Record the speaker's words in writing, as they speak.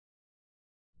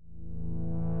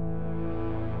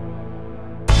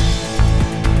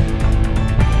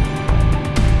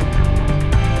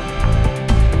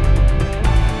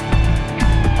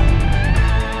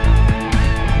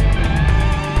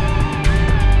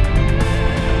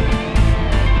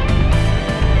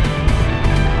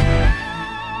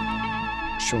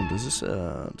Sean, does this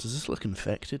look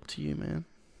infected to you, man?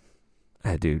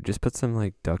 Dude, just put some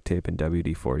like duct tape and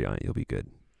WD-40 on it. You'll be good.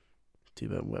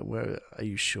 Dude, but where are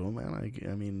you sure, man?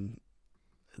 I mean,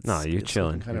 No, you're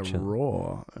chilling. Kind You're of chilling.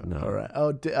 raw. No. All right.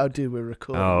 Oh, dude, we're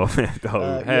recording. Oh,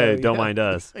 hey, don't mind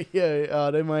us. Yeah,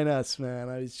 don't mind us, man.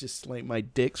 I was just like, my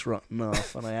dick's rotten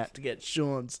off, and I had to get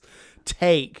Sean's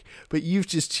take. But you've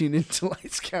just tuned into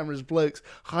Lights, Cameras, Blokes,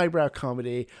 highbrow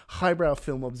comedy, highbrow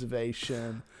film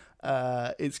observation.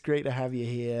 It's great to have you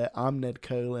here. I'm Ned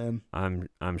Colin. I'm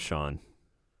Sean.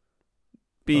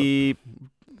 Beep.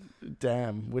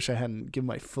 Damn, wish I hadn't given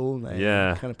my full name.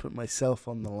 Yeah. Kind of put myself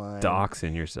on the line.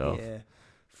 Doxing yourself. Yeah.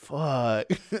 Fuck.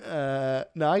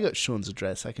 No, I got Sean's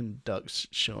address. I can duck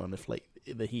Sean if like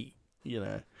the heat,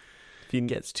 If you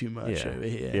gets too much over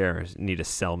here. If you ever need to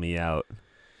sell me out.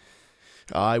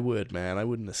 I would, man. I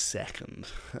would in a second.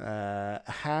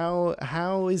 How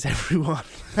is everyone?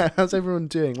 How's everyone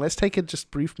doing? Let's take a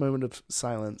just brief moment of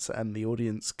silence, and the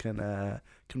audience can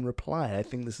reply. I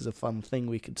think this is a fun thing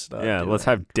we could start. Yeah, doing. let's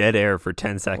have dead air for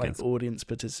 10 seconds. Like audience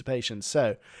participation.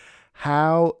 So,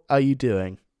 how are you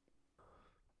doing?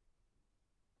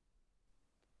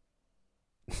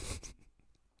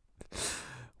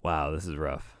 Wow, this is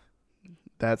rough.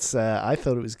 That's. I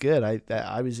thought it was good.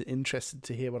 I was interested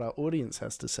to hear what our audience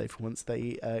has to say. For once,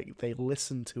 they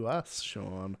listen to us,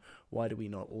 Sean. Why do we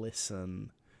not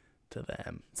listen to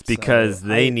them? It's because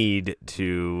they need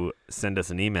to send us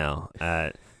an email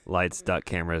at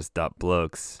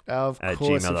lights.cameras.blokes Of at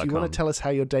course, gmail.com. if you want to tell us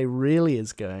how your day really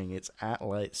is going, it's at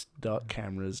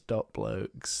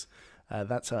lights.cameras.blokes.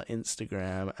 That's our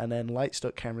Instagram. And then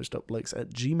lights.cameras.blokes at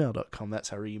gmail.com.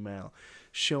 That's our email.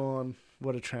 Sean,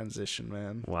 what a transition,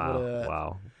 man.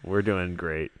 Wow. We're doing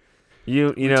great.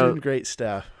 We're doing great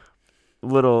stuff.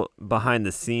 Little behind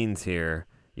the scenes here.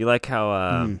 You like how,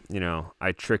 I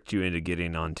tricked you into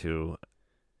getting onto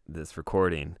this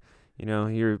recording.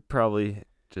 You're probably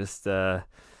just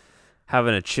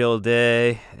having a chill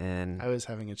day. And I was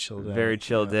having a chill day. Very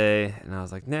chill day. And I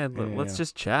was like, Ned, let's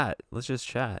just chat. Let's just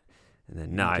chat. And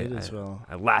then I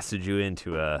lasted you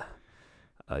into a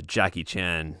Jackie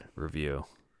Chan review.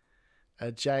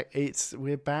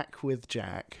 We're back with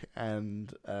Jack,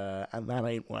 and that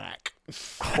ain't whack.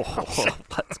 Let's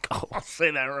go. I'll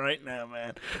say that right now,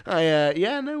 man.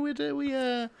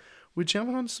 We're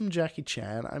jumping on some Jackie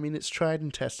Chan. I mean, it's tried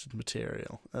and tested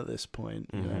material at this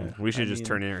point. Mm-hmm. We should just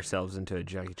turn ourselves into a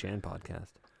Jackie Chan podcast.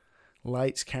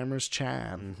 Lights, Cameras,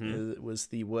 Chan was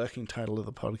the working title of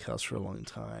the podcast for a long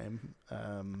time.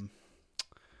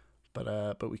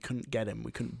 But we couldn't get him.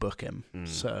 We couldn't book him.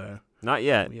 So not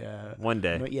yet. One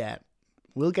day. Not yet.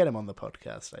 We'll get him on the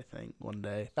podcast, I think, one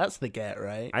day. That's the get,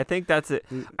 right? I think that's it.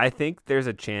 I think there's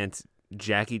a chance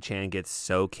Jackie Chan gets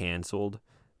so canceled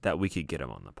that we could get him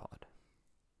on the pod.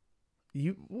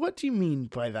 What do you mean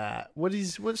by that?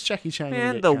 What's Jackie Chan?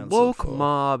 Man, the woke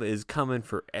mob is coming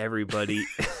for everybody.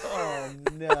 Oh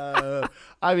no!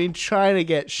 I mean, trying to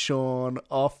get Sean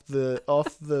off the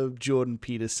Jordan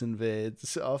Peterson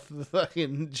vids, off the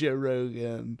fucking Joe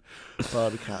Rogan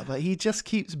podcast, but he just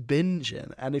keeps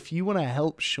binging. And if you want to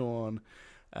help Sean,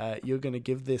 you're going to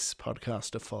give this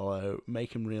podcast a follow,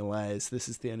 make him realize this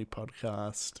is the only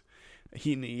podcast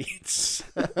he needs.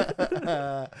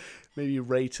 Maybe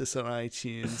rate us on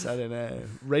iTunes. I don't know.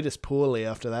 Rate us poorly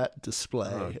after that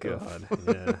display. Oh God!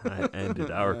 Yeah, I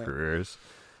ended our careers.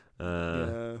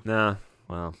 Nah.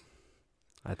 Well,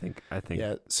 I think.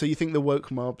 Yeah. So you think the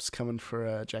woke mob's coming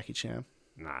for Jackie Chan?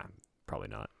 Nah, probably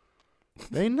not.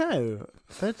 They know.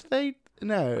 They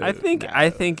know. I think,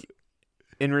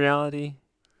 in reality,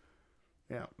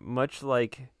 yeah. Much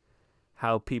like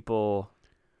how people.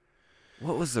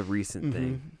 What was the recent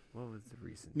thing? What was the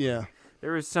recent? Yeah.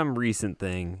 There was some recent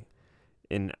thing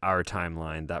in our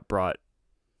timeline that brought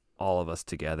all of us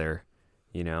together.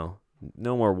 No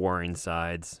more warring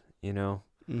sides. What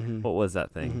was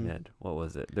that thing, Ned? What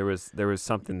was it? There was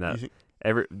something that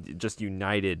just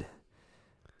united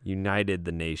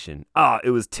the nation.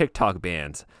 It was TikTok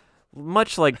bans.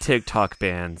 Much like TikTok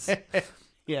bans.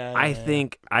 Yeah. I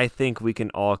think we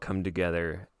can all come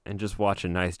together and just watch a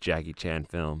nice Jackie Chan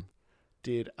film.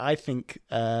 Dude, I think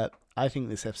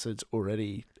this episode's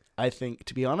already. I think,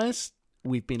 to be honest,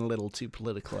 we've been a little too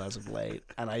political as of late,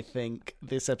 and I think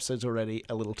this episode's already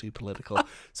a little too political.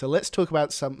 So let's talk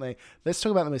about something. Let's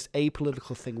talk about the most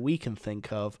apolitical thing we can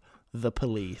think of: the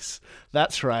police.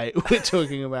 That's right. We're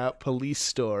talking about Police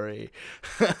Story.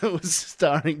 It was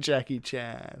starring Jackie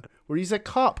Chan, where he's a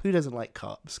cop. Who doesn't like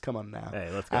cops? Come on now. Hey,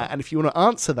 let's go. And if you want to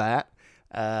answer that.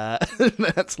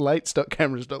 That's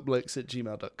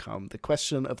lights.cameras.blokes@gmail.com. The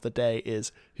question of the day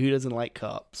is, who doesn't like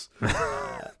cops?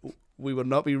 We will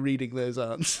not be reading those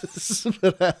answers,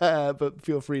 but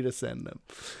feel free to send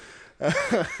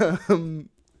them.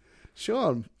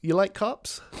 Sean, you like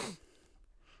cops?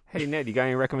 Hey, Ned, you got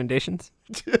any recommendations?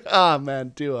 Ah,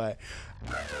 man, do I?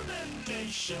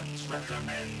 Recommendations.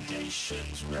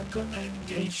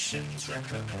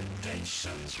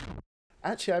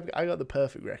 Actually, I got the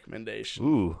perfect recommendation.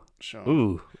 Ooh,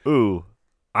 Sean. ooh.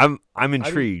 I'm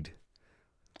intrigued.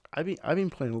 I've been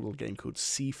playing a little game called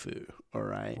Sifu. All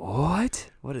right. What?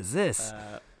 What is this?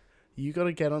 You got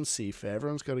to get on Sifu.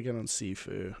 Everyone's got to get on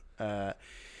Sifu.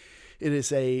 It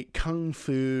is a kung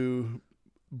fu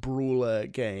brawler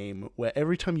game where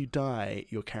every time you die,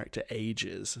 your character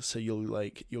ages. So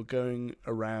you're going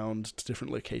around to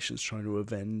different locations trying to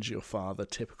avenge your father.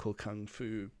 Typical kung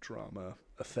fu drama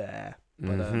affair.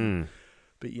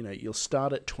 But you'll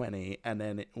start at 20, and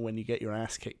then when you get your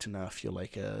ass kicked enough, you're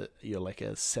like a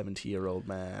 70-year-old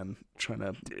man trying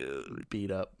to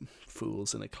beat up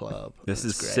fools in a club. This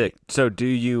is great. sick. So do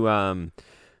you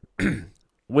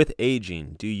with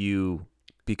aging, do you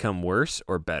become worse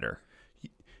or better?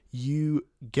 You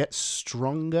get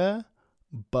stronger,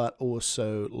 but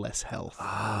also less health.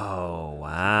 Oh, You do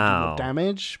wow. more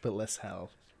damage, but less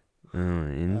health.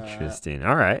 Interesting.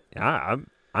 All right.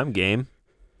 I'm game.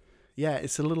 Yeah,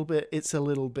 it's a little bit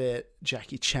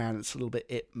Jackie Chan. It's a little bit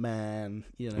Ip Man.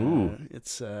 Ooh.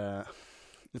 It's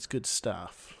good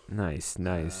stuff. Nice.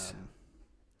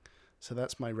 So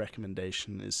that's my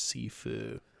recommendation: is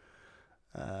Sifu.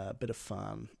 A bit of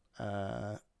fun.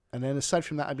 And then aside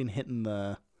from that, I've been hitting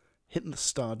the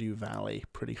Stardew Valley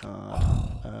pretty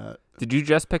hard. Did you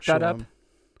just pick that up?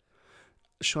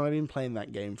 Sean, I've been playing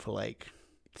that game for like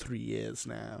 3 years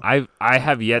now. I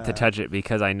have yet to touch it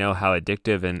because I know how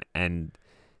addictive and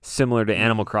similar to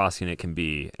Animal Crossing it can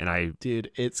be, and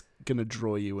Dude, it's gonna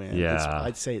draw you in. Yeah.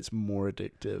 I'd say it's more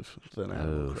addictive than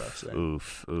Animal Crossing.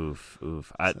 Oof.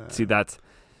 See, that's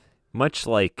much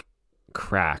like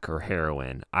crack or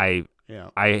heroin. I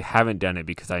haven't done it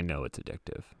because I know it's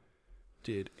addictive.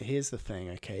 Dude, here's the thing,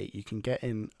 okay? You can get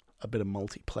in a bit of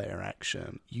multiplayer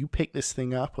action. You pick this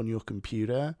thing up on your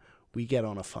computer, we get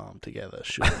on a farm together.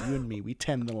 Sure, you and me, we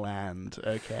tend the land,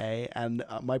 okay? And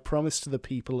my promise to the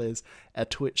people is a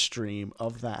Twitch stream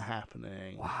of that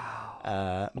happening.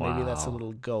 Wow. Maybe that's a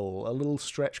little goal, a little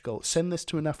stretch goal. Send this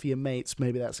to enough of your mates,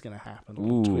 maybe that's going to happen. A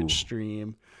little Twitch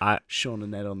stream. Sean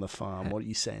and Ned on the farm. What are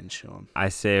you saying, Sean? I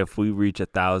say if we reach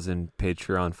 1,000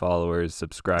 Patreon followers,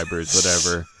 subscribers,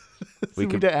 whatever, we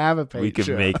don't have a Patreon. We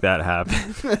can make that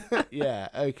happen. Yeah,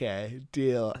 okay,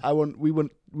 deal. We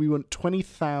want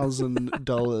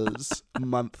 $20,000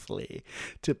 monthly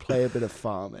to play a bit of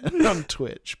farming on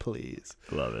Twitch, please.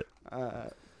 Love it.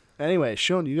 Anyway,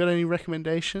 Sean, you got any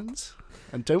recommendations?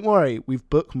 And don't worry, we've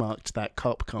bookmarked that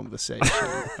cop conversation,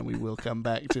 and we will come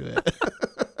back to it.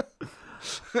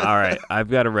 All right,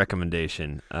 I've got a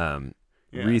recommendation.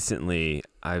 Recently,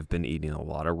 I've been eating a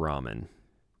lot of ramen.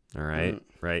 All right,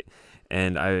 right,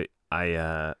 and I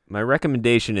my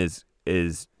recommendation is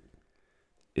it's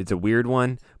a weird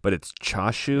one, but it's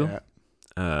chashu.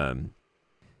 Yeah.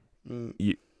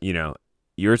 You know,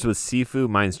 yours was Sifu,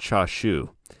 mine's chashu.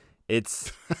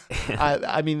 It's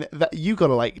I mean, you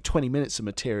got like 20 minutes of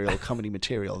material, comedy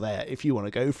material there if you want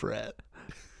to go for it.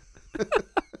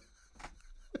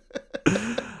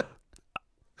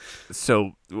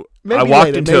 So maybe I walked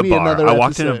later, into a maybe bar. another I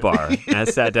walked in a episode. bar and I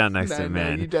sat down next to a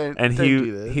man. you don't, and don't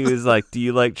do this. he was like, "Do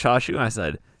you like chashu?" I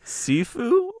said,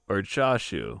 "Sifu or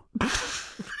chashu?"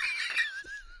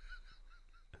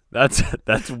 That's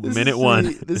minute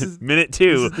one. This is minute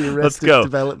two. This is the Let's Arrested go.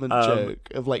 Development joke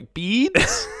of like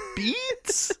beads,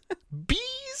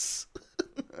 bees.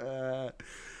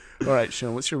 All right,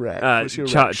 Sean, what's your rec? What's your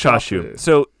rec? Chashu.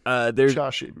 So there's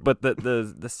Chashu. But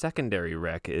the secondary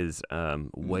rec is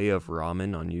Way of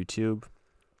Ramen on YouTube.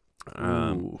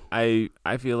 I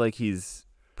feel like he's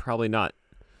probably not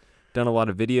done a lot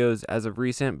of videos as of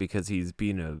recent because he's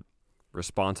being a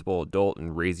responsible adult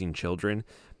and raising children.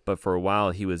 But for a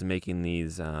while, he was making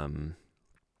these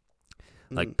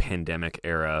like pandemic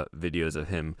era videos of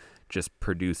him just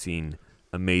producing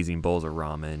amazing bowls of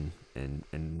ramen and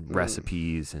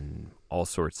recipes and all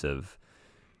sorts of,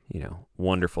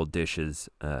 wonderful dishes.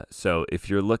 So if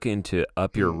you're looking to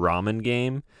up your ramen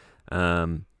game,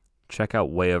 check out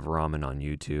Way of Ramen on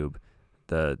YouTube.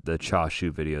 The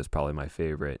chashu video is probably my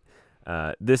favorite.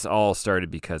 This all started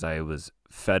because I was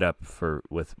fed up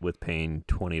with paying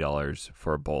 $20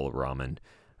 for a bowl of ramen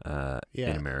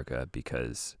in America,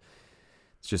 because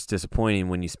it's just disappointing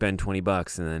when you spend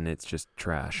 $20 and then it's just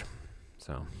trash.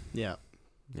 So yeah.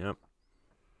 Yep.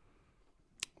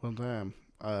 Well, damn.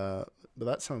 But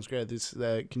that sounds great.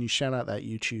 Can you shout out that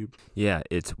YouTube? Yeah,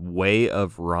 it's Way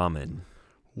of Ramen.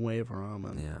 Way of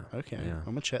Ramen. Yeah. Okay. Yeah. I'm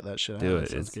gonna check that shit out. Do it. That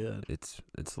sounds It's good.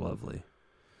 It's lovely.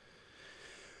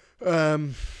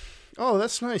 Oh,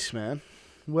 that's nice, man.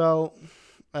 Well,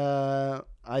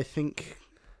 I think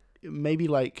maybe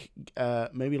like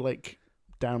download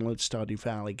Stardew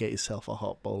Valley, get yourself a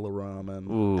hot bowl of ramen,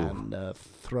 Ooh. and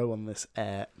throw on this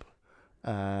app,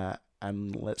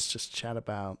 and let's just chat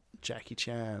about Jackie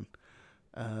Chan,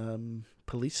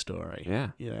 Police Story.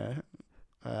 Yeah. You know,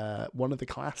 one of the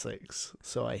classics.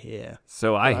 So I hear.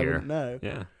 So I But hear. wouldn't know.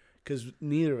 Yeah. Because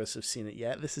neither of us have seen it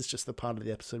yet. This is just the part of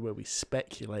the episode where we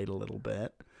speculate a little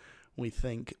bit. We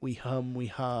think, we hum, we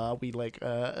ha, we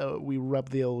we rub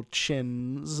the old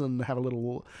chins and have a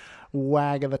little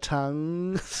wag of the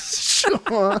tongue.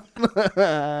 Sean,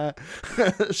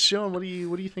 Sean, what do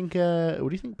you think? What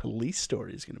do you think Police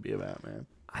Story is going to be about, man?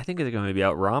 I think it's going to be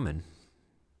about ramen.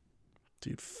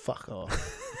 Dude, fuck off.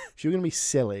 If you're going to be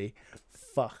silly,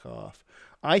 fuck off.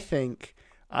 I think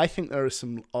there are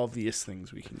some obvious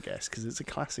things we can guess because it's a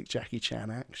classic Jackie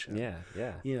Chan action. Yeah.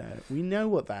 Yeah. You know, we know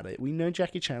what that is. We know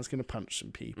Jackie Chan's going to punch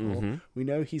some people. Mm-hmm. We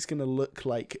know he's going to look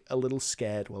like a little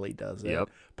scared while he does it. Yep.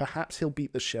 Perhaps he'll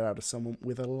beat the shit out of someone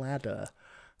with a ladder.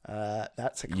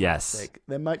 That's a classic. Yes.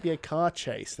 There might be a car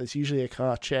chase. There's usually a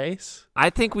car chase.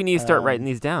 I think we need to start writing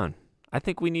these down. I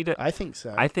think we need to. I think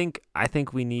so. I think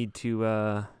we need to,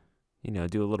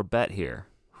 do a little bet here.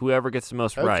 Whoever gets the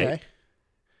most right.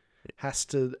 Has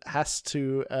to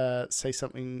say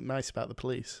something nice about the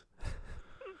police.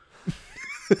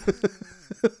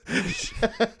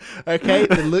 Okay,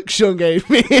 the look Sean gave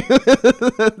me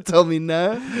told me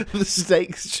no, the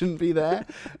stakes shouldn't be there.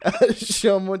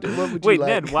 Sean, what would you Wait,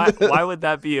 like? Ned, why would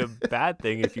that be a bad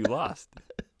thing if you lost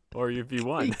or if you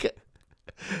won?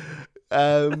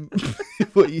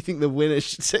 What, you think the winner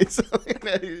should say something?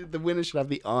 The winner should have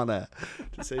the honor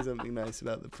to say something nice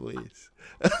about the police.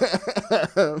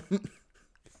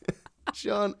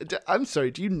 Sean, I'm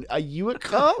sorry. Are you a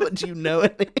cop? Do you know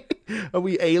anything? Are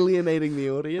we alienating the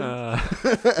audience?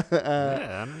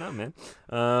 Yeah, I don't know, man.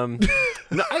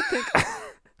 No,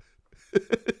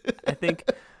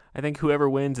 I think whoever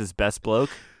wins is best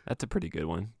bloke. That's a pretty good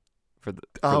one for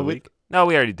the week. No,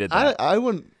 we already did that. I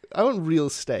want real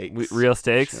stakes. Real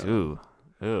stakes? Sure.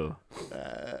 Ooh.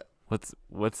 What's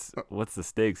the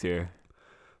stakes here?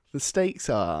 The stakes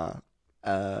are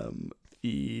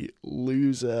the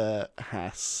loser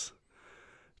has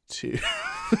to.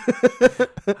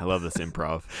 I love this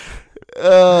improv.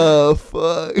 Oh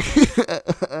fuck!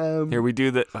 Here we do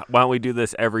the. Why don't we do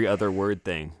this every other word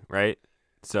thing, right?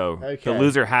 So the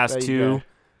loser has to.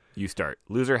 You start.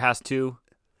 Loser has to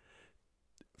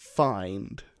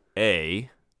find a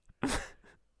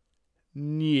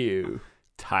new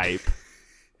type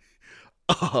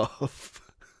of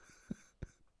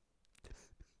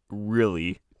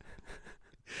really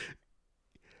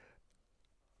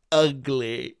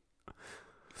ugly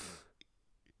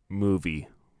movie.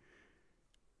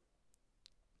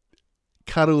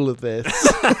 Cut all of this.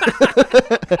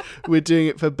 We're doing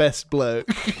it for best bloke.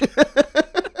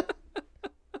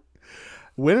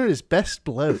 Winner is best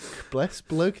bloke. Best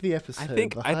bloke of the episode.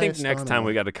 I think next time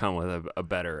we got to come with a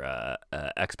better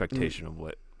expectation of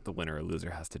what the winner or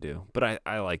loser has to do. But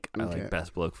I like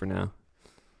best bloke for now.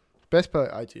 Best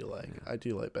bloke I do like. I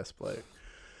do like best bloke.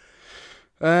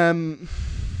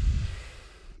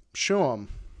 Sean.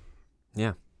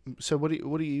 Yeah. So what are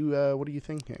you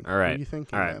thinking? All right. What are you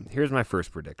thinking? All right. Then? Here's my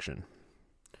first prediction.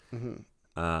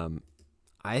 Mm-hmm.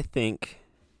 I think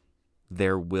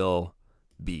there will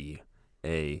be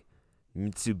a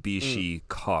Mitsubishi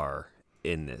car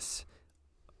in this.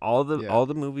 All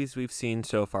the movies we've seen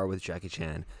so far with Jackie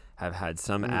Chan have had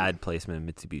some ad placement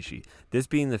in Mitsubishi. This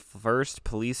being the first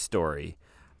Police Story,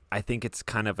 I think it's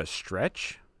kind of a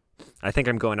stretch. I think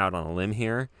I'm going out on a limb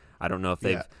here. I don't know if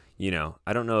they've,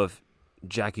 I don't know if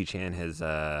Jackie Chan has,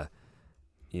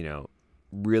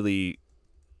 really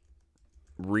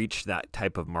reached that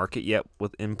type of market yet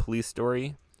within Police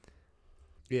Story.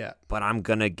 Yeah. But I'm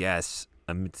going to guess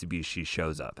a Mitsubishi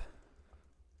shows up.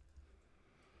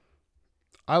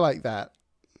 I like that.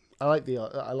 I like the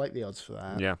odds for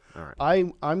that. Yeah. All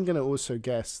right. I'm gonna also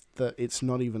guess that it's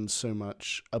not even so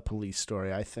much a police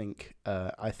story. I think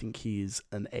he's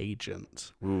an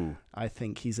agent. Ooh. I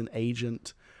think he's an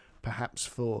agent, perhaps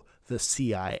for the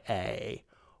CIA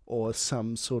or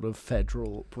some sort of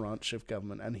federal branch of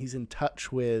government, and he's in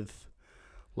touch with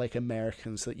like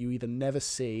Americans that you either never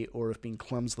see or have been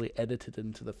clumsily edited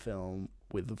into the film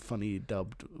with funny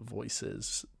dubbed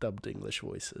English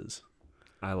voices.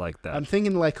 I like that. I'm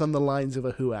thinking like on the lines of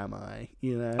a Who Am I,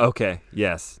 you know? Okay.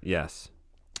 Yes.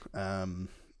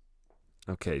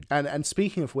 Okay. And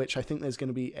speaking of which, I think there's going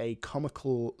to be a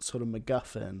comical sort of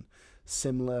MacGuffin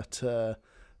similar to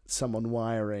someone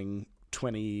wiring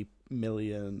 $20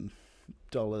 million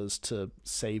to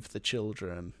save the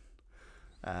children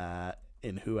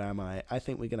in Who Am I? I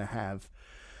think we're going to have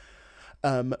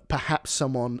perhaps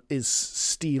someone is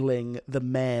stealing the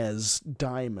mayor's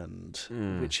diamond,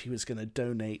 which he was going to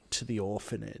donate to the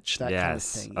orphanage, that kind of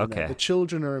thing. Okay. The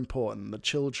children are important. The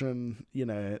children,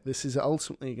 this is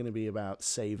ultimately going to be about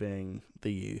saving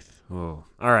the youth. Oh,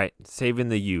 all right. Saving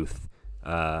the youth.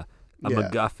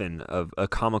 MacGuffin, a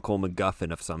comical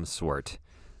MacGuffin of some sort.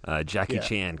 Jackie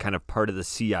Chan, kind of part of the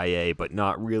CIA, but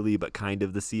not really, but kind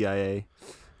of the CIA.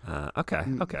 Okay,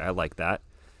 I like that.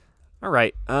 All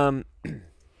right. All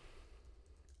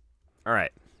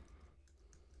right.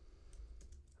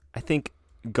 I think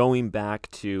going back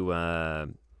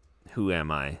to Who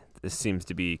Am I? This seems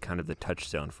to be kind of the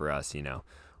touchstone for us, know,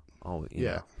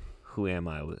 Who Am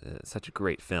I? Such a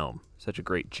great film. Such a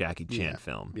great Jackie Chan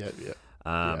film. Yeah.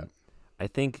 I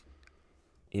think,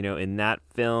 in that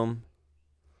film,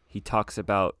 he talks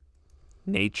about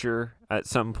nature at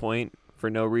some point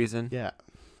for no reason. Yeah.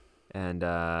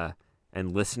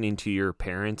 And listening to your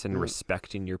parents and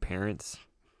respecting your parents.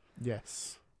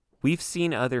 Yes. We've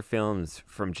seen other films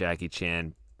from Jackie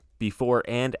Chan before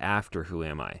and after Who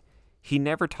Am I? He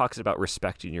never talks about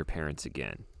respecting your parents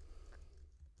again.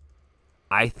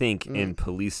 I think in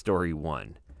Police Story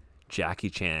 1, Jackie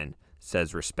Chan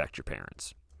says respect your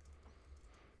parents.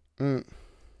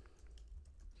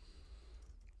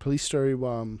 Police Story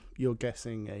 1, you're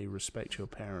guessing a respect your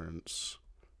parents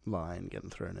line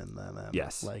getting thrown in there then.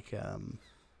 Yes. Like,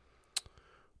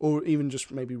 or even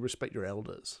just maybe respect your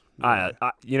elders. That's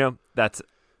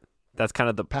kind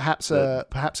of the perhaps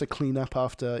a clean up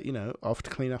after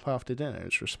clean up after dinner.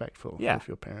 It's respectful of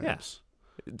your parents.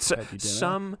 Yeah.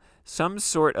 Some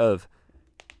sort of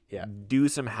do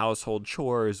some household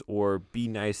chores or be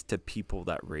nice to people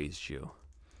that raised you.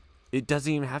 It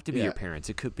doesn't even have to be your parents.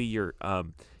 It could be your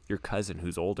cousin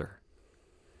who's older.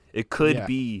 It could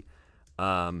be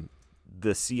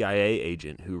the CIA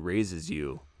agent who raises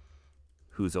you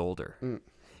who's older.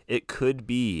 It could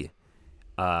be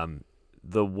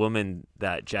the woman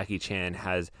that Jackie Chan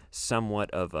has somewhat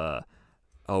of a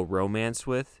romance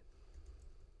with,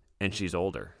 and she's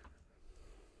older.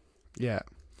 Yeah.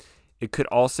 It could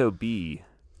also be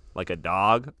like a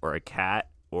dog or a cat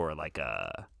or like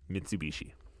a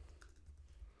Mitsubishi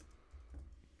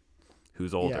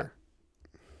who's older.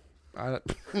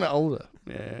 Older.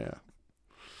 Yeah.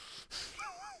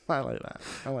 I like that.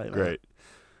 Great.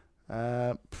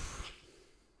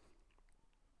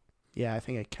 Yeah, I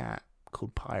think a cat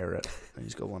called Pirate, and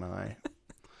he's got one eye.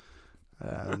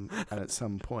 And at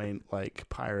some point,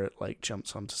 Pirate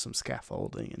jumps onto some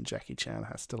scaffolding, and Jackie Chan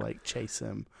has to chase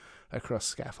him across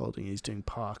scaffolding. He's doing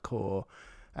parkour,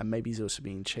 and maybe he's also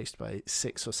being chased by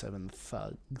 6 or 7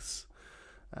 thugs.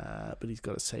 But he's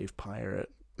got to save Pirate.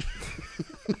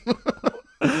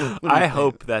 I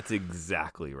hope that's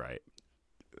exactly right.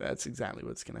 That's exactly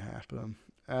what's going to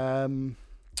happen.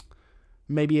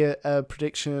 Maybe a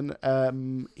prediction.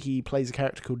 He plays a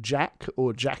character called Jack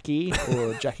or Jackie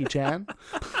or Jackie Chan.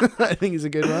 I think is a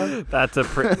good one.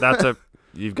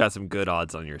 You've got some good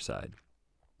odds on your side.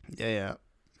 Yeah.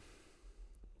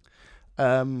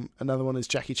 Another one is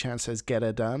Jackie Chan says "Get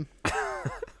her done."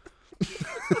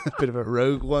 Bit of a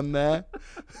rogue one there.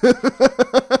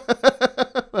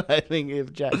 I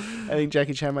think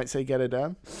Jackie Chan might say "Get her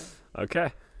done."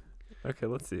 Okay,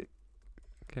 let's see.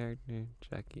 Character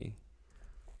Jackie.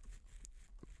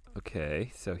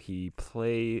 Okay, so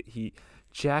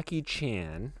Jackie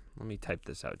Chan. Let me type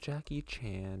this out. Jackie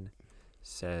Chan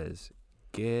says,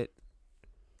 "Get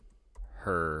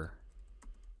her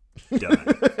done."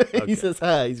 Okay. He says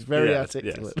her. He's very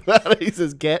articulate. Yes. He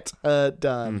says, "Get her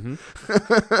done."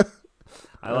 Mm-hmm.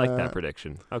 I like that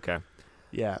prediction. Okay.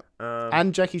 Yeah.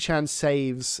 And Jackie Chan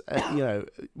saves.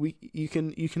 You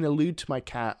can allude to my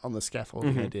cat on the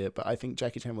scaffolding idea, but I think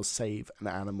Jackie Chan will save an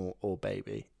animal or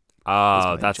baby.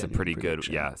 Oh, that's a pretty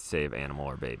prediction. Good. Yeah, save animal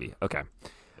or baby. Okay.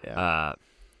 Yeah.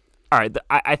 All right.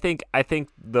 I think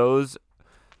those.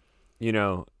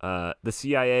 The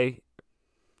CIA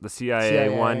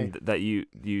one that you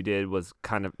did was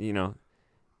kind of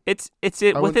it's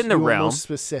within the realm. More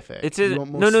specific. It's no.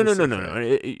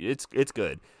 It's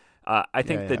good. I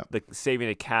think the saving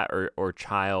a cat or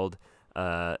child,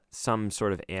 some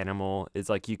sort of animal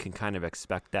is you can kind of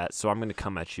expect that. So I'm going to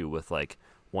come at you with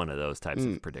one of those types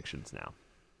of predictions now.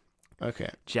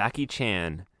 Okay. Jackie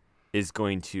Chan is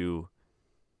going to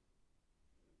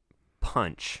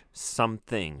punch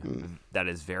something that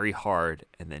is very hard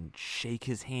and then shake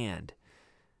his hand.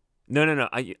 No.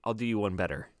 I'll do you one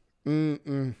better. It's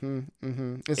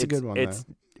a good one, though.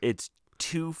 It's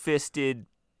two-fisted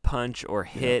punch or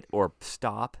hit or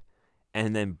stop,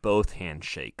 and then both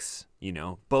handshakes.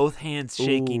 Both hands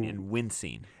shaking and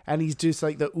wincing. And he's just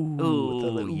like the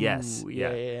ooh. Yes.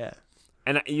 Yeah.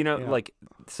 And like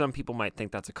some people might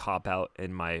think that's a cop out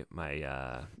in my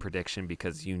prediction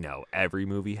because every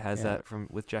movie has that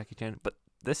with Jackie Chan. But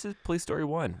this is Police Story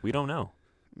 1. We don't know.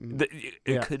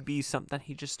 It could be something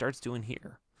he just starts doing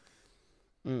here.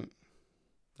 All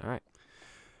right.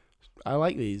 I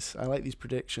like these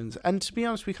predictions. And to be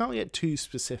honest, we can't get too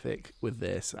specific with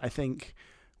this. I think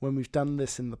when we've done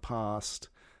this in the past,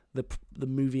 the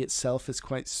movie itself is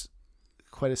quite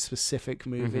a specific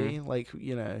movie. Like,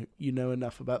 you know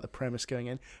enough about the premise going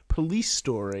in. Police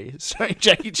Story, starring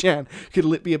Jackie Chan,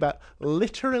 could be about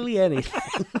literally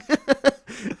anything.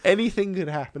 Anything could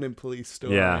happen in Police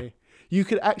Story. Yeah. You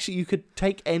could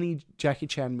take any Jackie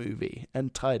Chan movie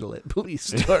and title it Police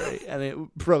Story, and it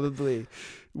probably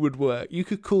would work. You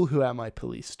could call Who Am I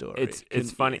Police Story.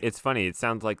 It's funny. It's funny. It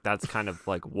sounds like that's kind of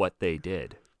like what they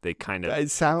did. They kind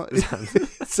of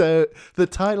so the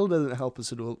title doesn't help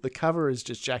us at all. The cover is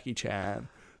just Jackie Chan.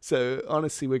 So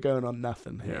honestly, we're going on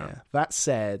nothing here. Yeah. That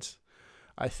said,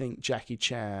 I think Jackie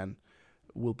Chan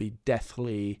will be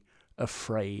deathly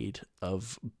afraid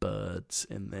of birds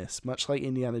in this. Much like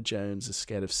Indiana Jones is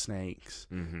scared of snakes,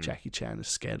 Jackie Chan is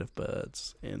scared of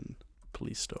birds in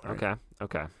Police Story.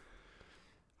 Okay.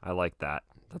 I like that.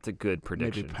 That's a good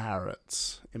prediction. Maybe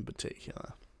parrots in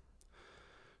particular.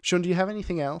 Sean, do you have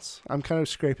anything else? I'm kind of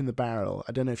scraping the barrel.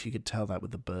 I don't know if you could tell that with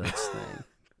the birds thing,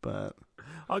 but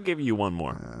I'll give you one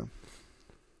more.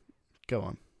 Go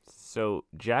on. So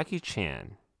Jackie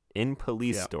Chan in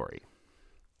Police Story.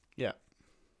 Yeah.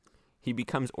 He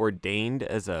becomes ordained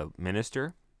as a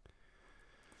minister,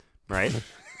 right?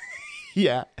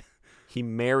 Yeah. He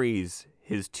marries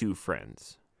his two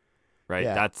friends, right?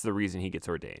 Yeah. That's the reason he gets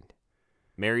ordained.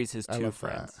 Marries his two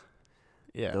friends. That.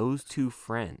 Yeah. Those two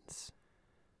friends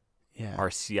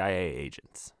are CIA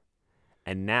agents.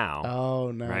 And now,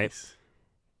 nice. Right,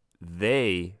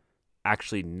 they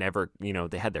actually never,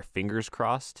 they had their fingers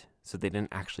crossed, so they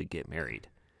didn't actually get married.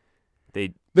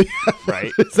 They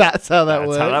right. That's how that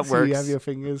works. How that works. You have your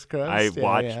fingers crossed. I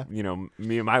watched.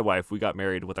 Me and my wife. We got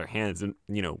married with our hands, and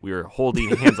we were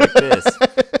holding hands like this.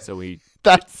 So we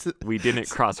didn't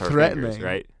cross our fingers,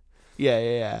 right?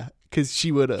 Yeah. Because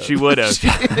she would have. She would have.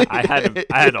 I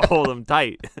had to hold them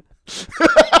tight. She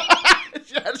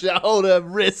had to hold her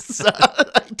wrists.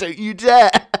 Don't you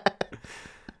dare.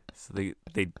 So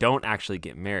they don't actually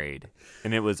get married.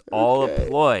 And it was all a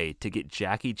ploy to get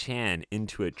Jackie Chan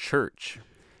into a church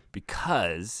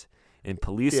because in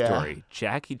Police Story,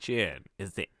 Jackie Chan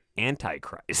is the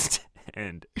Antichrist.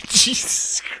 And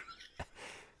Jesus.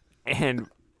 And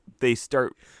they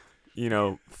start,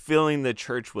 filling the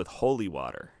church with holy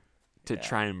water to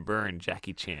try and burn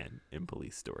Jackie Chan in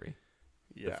Police Story.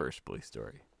 The first Police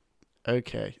Story.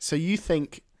 Okay. So you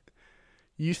think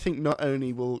not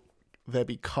only will there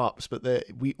be cops, but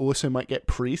we also might get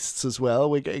priests as well.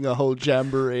 We're getting a whole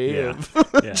jamboree of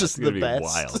just the best.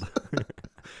 Wild.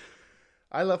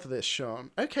 I love this, Sean.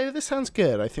 Okay, this sounds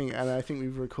good. I think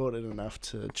we've recorded enough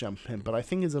to jump in. But I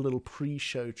think as a little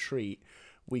pre-show treat,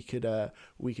 we could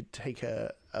take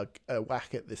a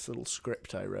whack at this little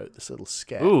script I wrote, this little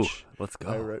sketch. Ooh, let's go.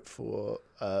 I wrote for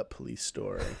Police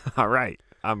Story. All right,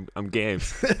 I'm game.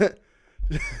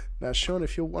 Now, Sean,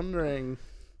 if you're wondering.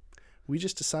 We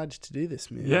just decided to do this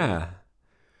movie. Yeah.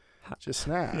 Just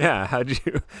now. Yeah. How'd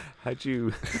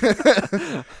you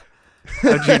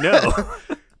know?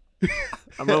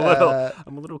 I'm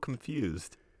a little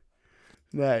confused.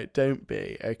 No, don't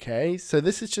be. Okay. So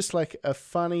this is just like a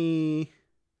funny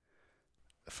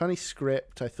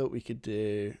script I thought we could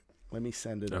do. Let me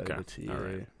send it over to you. All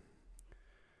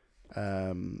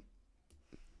right.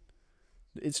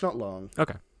 It's not long.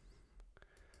 Okay.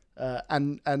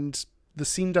 And the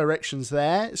scene directions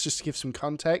there. It's just to give some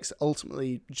context.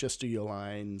 Ultimately, just do your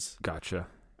lines. Gotcha.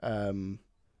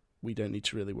 We don't need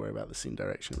to really worry about the scene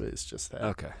direction, but it's just there.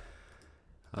 Okay.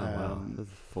 Oh, wow. This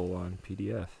is a full-on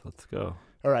PDF. Let's go.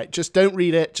 All right. Just don't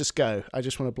read it. Just go. I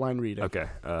just want to blind read it. Okay.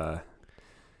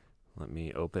 Let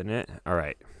me open it. All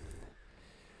right.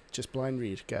 Just blind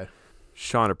read. Go.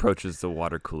 Sean approaches the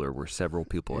water cooler where several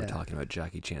people are talking about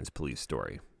Jackie Chan's Police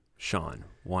Story. Sean,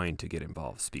 wanting to get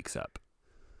involved, speaks up.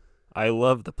 I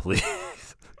love the police.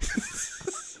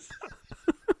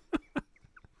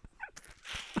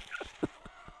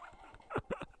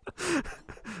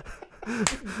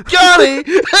 Johnny!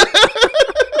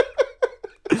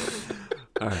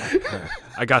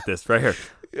 I got this right here.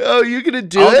 Oh, you're gonna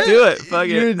do I'll it? do it. Fuck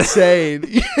You're it. insane.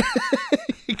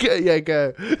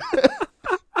 Go.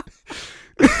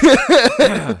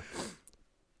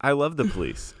 I love the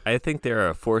police. I think they're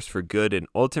a force for good, and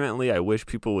ultimately, I wish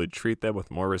people would treat them with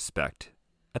more respect.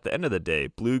 At the end of the day,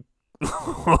 blue.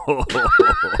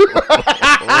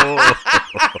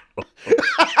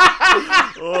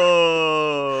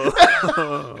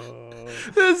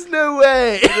 There's no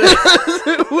way. There's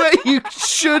no way you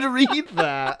should read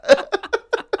that.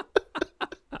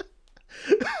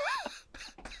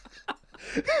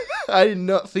 I did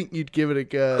not think you'd give it a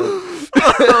go.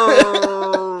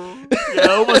 You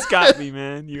almost got me,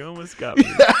 man. You almost got me.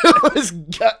 I almost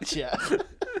gotcha.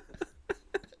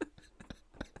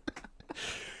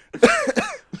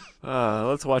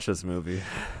 Let's watch this movie.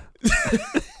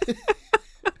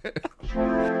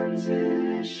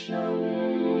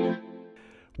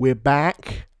 We're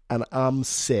back, and I'm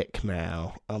sick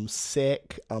now. I'm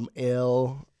sick. I'm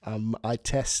ill. I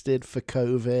tested for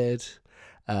COVID.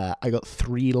 I got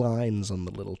 3 lines on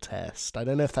the little test. I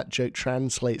don't know if that joke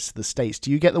translates to the States.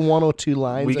 Do you get the 1 or 2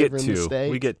 lines We get over in 2. the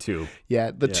States? We get 2.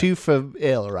 Yeah, the 2 for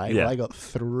ill, right? Yeah. Well, I got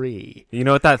 3. You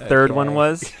know what that third one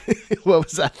was? What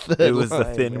was that third It was the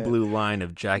line, thin man? blue line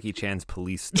of Jackie Chan's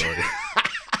police story.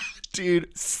 Dude,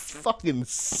 it's fucking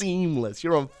seamless.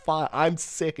 You're on fire. I'm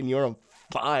sick and you're on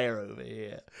fire over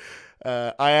here.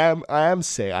 I am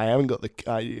sick. I haven't got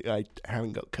I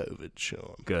haven't got COVID,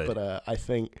 Sean. Good. But I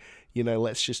think,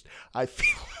 I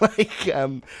feel like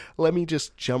let me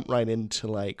just jump right into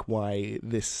like why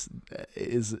this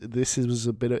was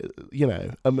a bit of,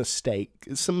 a mistake.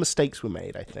 Some mistakes were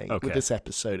made, I think, with this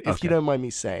episode. If you don't mind me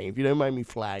saying, if you don't mind me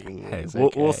flagging. Hey, this,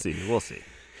 we'll see. We'll see.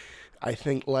 I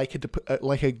think like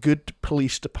a good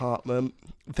police department,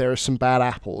 there are some bad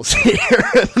apples here,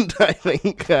 and I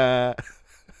think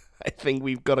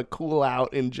we've got to call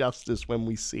out injustice when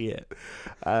we see it.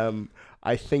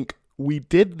 I think we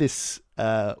did this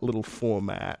little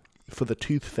format for the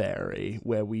Tooth Fairy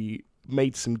where we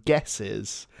made some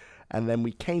guesses, and then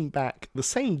we came back the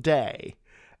same day,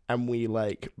 and we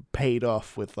like paid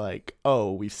off with like,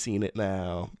 oh, we've seen it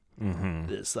now.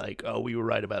 Mm-hmm. It's like, oh, we were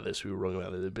right about this, we were wrong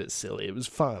about it. A bit silly. It was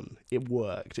fun. It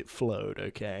worked. It flowed.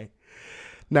 Okay.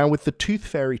 Now with the Tooth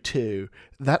Fairy 2,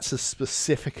 that's a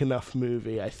specific enough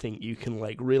movie. I think you can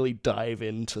like really dive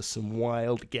into some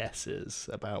wild guesses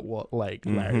about what like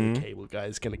Larry the Cable Guy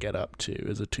is going to get up to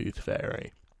as a Tooth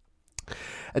Fairy.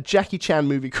 A Jackie Chan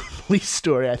movie called Police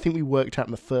Story, I think we worked out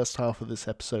in the first half of this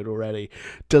episode already,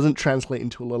 doesn't translate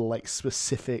into a lot of like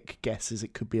specific guesses.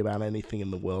 It could be about anything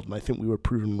in the world, and I think we were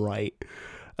proven right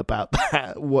about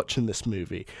that watching this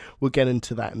movie. We'll get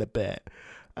into that in a bit.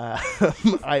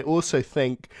 I also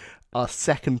think our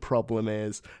second problem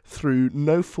is, through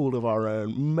no fault of our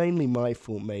own, mainly my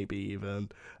fault maybe even,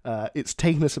 it's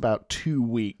taken us about 2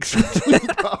 weeks between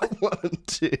part 1 and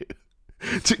 2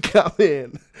 to come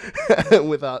in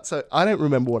with that. So I don't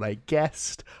remember what I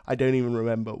guessed. I don't even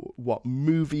remember what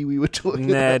movie we were talking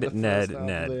about.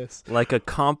 Ned. Like a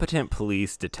competent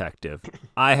police detective,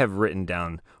 I have written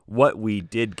down what we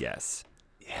did guess.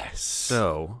 Yes.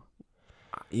 So,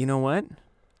 you know what?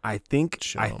 I think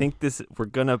we're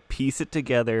gonna piece it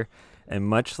together, and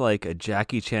much like a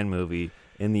Jackie Chan movie,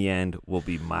 in the end, we'll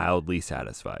be mildly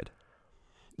satisfied.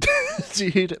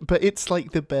 Dude, but it's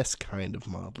like the best kind of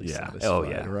mildly satisfied, Oh,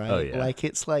 yeah. right? Oh, yeah. Like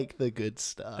it's like the good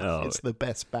stuff. Oh. It's the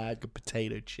best bag of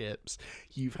potato chips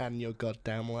you've had in your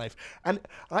goddamn life. And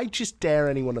I just dare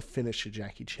anyone to finish a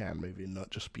Jackie Chan movie and not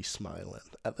just be smiling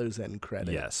at those end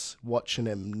credits. Yes. Watching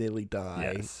him nearly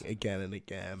die Yes. again and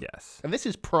again. Yes. And this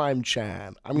is prime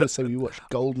Chan. I'm going to say we watched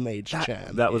Golden Age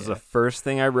Chan. That was the first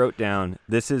thing I wrote down.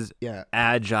 This is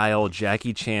agile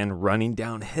Jackie Chan running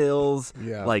down hills.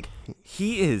 Yeah. Like,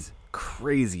 he is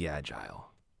crazy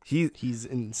agile. He's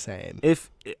insane. If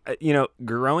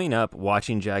growing up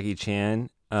watching Jackie Chan,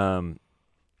 I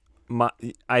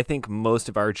think most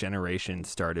of our generation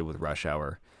started with Rush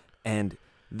Hour, and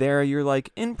there you're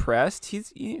like impressed.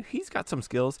 He's got some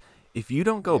skills. If you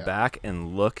don't go back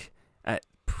and look at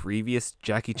previous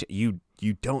Jackie Chan, you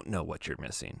don't know what you're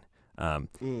missing.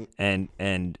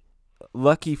 And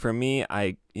lucky for me,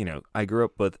 I grew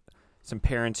up with some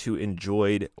parents who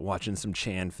enjoyed watching some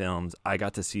Chan films. I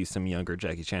got to see some younger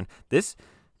Jackie Chan.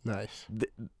 Nice.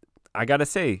 I gotta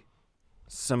say,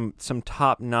 some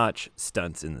top-notch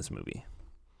stunts in this movie.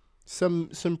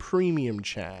 Some premium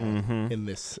Chan in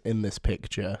this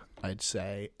picture, I'd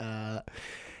say.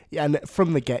 Yeah, and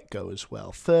from the get-go as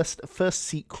well. First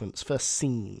sequence, first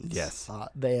scenes. Yes.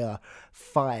 They are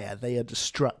fire. They are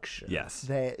destruction. Yes.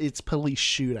 It's police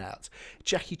shootouts.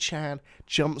 Jackie Chan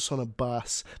jumps on a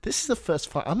bus. This is the first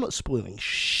fight. I'm not spoiling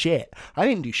shit. I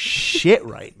didn't do shit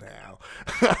right now.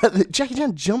 Jackie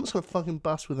Chan jumps on a fucking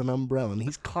bus with an umbrella, and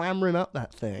he's clambering up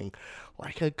that thing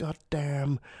like a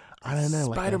goddamn, I don't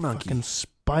know, Spider like a monkey. fucking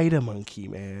spider monkey,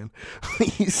 man.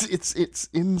 It's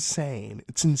insane.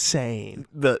 It's insane.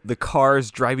 The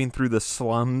cars driving through the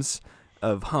slums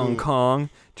of Hong Kong,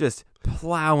 just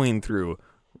plowing through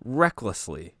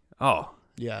recklessly. Oh,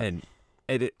 Yeah. and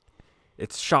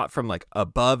it's shot from like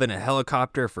above in a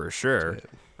helicopter for sure.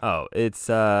 Oh, it's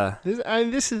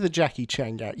This is the Jackie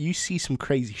Chan guy. You see some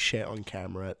crazy shit on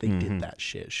camera. They did that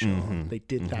shit, Sean. They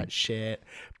did that shit.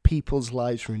 People's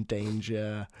lives were in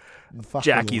danger. I fucking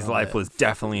Jackie's love life it. was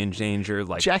definitely in danger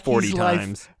like Jackie's 40 life-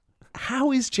 times.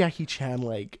 How is Jackie Chan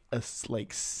like a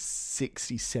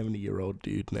 60, 70-year-old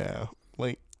dude now?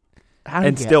 Like, how do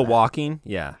And you get still that? walking?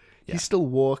 Yeah. He's still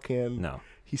walking. No.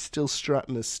 He's still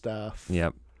strutting his stuff.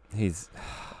 Yep.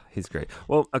 He's great.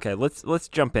 Well, okay, let's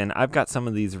jump in. I've got some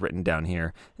of these written down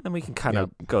here, and then we can kind of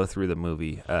go through the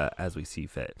movie as we see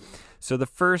fit. So the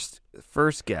first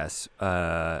guess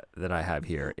that I have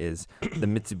here is the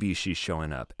Mitsubishi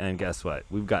showing up, and guess what?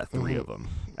 We've got 3 of them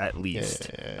at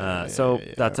least. So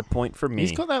that's a point for me.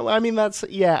 He's got that. I mean, that's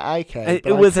okay. It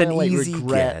but I was an kinda, like, easy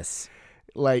regret, guess.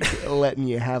 like letting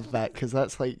you have that, because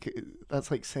that's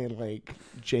like saying like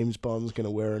James Bond's gonna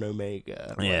wear an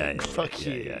Omega. Like, Yeah, fuck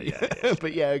you. yeah.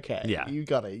 But yeah, okay. Yeah. You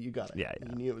got it. Yeah.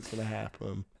 You knew it was gonna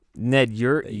happen. Ned,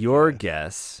 your go.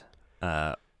 guess.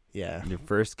 Yeah. Your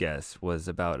first guess was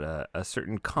about a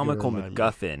certain comical remind me.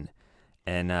 MacGuffin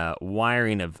and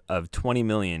wiring of 20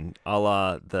 million, a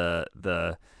la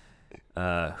the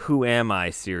Who Am I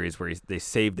series where they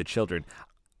save the children.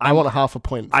 I want a half a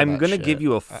point. For I'm that gonna shit. give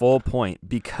you a full point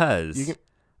because You can-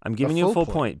 I'm giving a you a full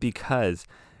full point because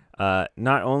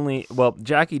not only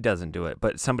Jackie doesn't do it,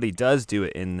 but somebody does do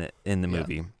it in the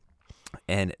movie.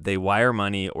 And they wire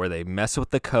money or they mess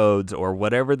with the codes or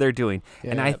whatever they're doing.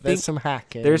 Yeah, and I there's think some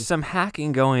hacking. there's some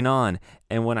hacking going on.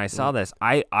 And when I saw this,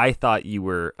 I thought you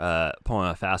were pulling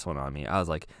a fast one on me. I was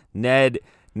like, Ned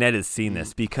has seen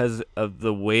this because of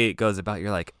the way it goes about.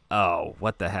 You're like, oh,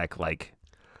 what the heck? Like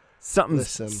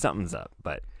something's up.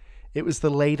 But It was the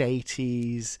late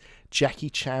 80s. Jackie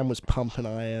Chan was pumping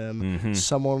iron.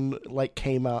 Someone like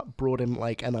came up, brought him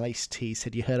like an iced tea,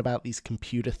 said, "You heard about these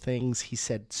computer things?" He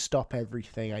said, "Stop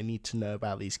everything. I need to know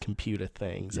about these computer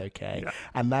things." Okay. Yeah.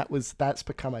 And that's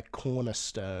become a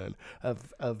cornerstone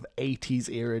of 80s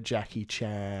era Jackie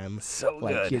Chan. So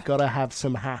like, good. You gotta have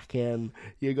some hacking,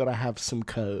 you gotta have some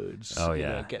codes. Oh, you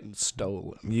yeah. know, getting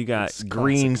stolen. you got It's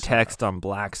green classic text on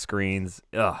black screens.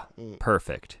 Ugh,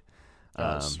 perfect.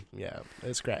 Yeah,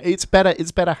 it's great. It's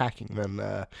better hacking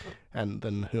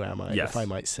than Who Am I, Yes. if I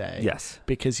might say. Yes.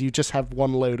 Because you just have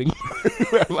one loading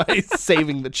Who Am I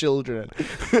saving the children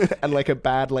and like a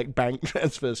bad like bank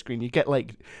transfer screen. You get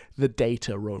like the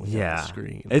data rolling on Yeah. the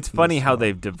screen. It's funny how not-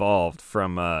 they've devolved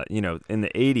from in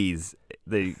the 80s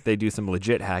they do some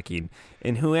legit hacking.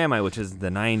 In Who Am I, which is the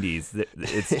 90s,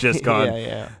 it's just gone,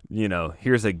 yeah.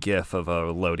 Here's a gif of a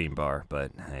loading bar,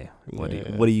 but hey, what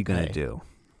Yeah. are you going to Hey. do?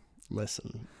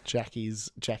 Listen, Jackie's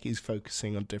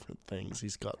focusing on different things.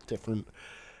 He's got different,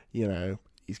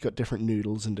 he's got different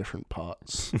noodles in different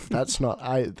pots. That's not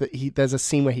there's a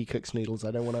scene where he cooks noodles.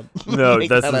 I don't want to. No,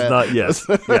 this is not. Yes.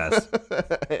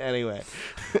 Anyway,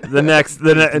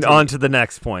 And on to the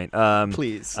next point.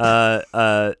 please.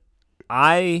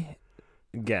 I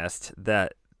guessed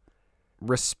that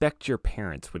respect your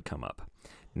parents would come up.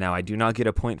 Now, I do not get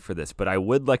a point for this, but I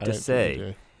would like to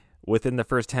say, within the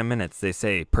first 10 minutes, they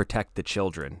say protect the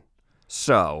children.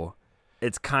 So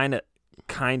it's kind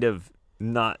of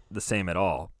not the same at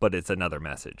all, but it's another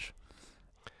message.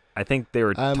 I think they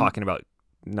were talking about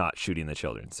not shooting the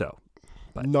children. So,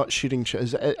 but not shooting.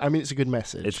 I mean, it's a good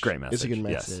message. it's a great message. It's a good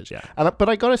Yes, message. yeah. But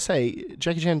I gotta say,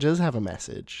 Jackie Chan does have a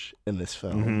message in this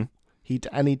film. I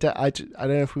don't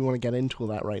know if we want to get into all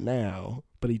that right now,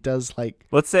 but he does like.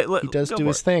 Let's say He does do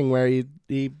his thing where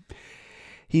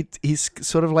he's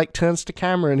sort of like turns to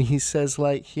camera and he says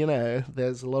like,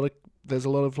 there's a lot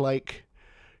of like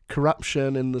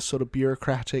corruption in the sort of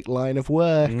bureaucratic line of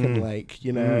work and like,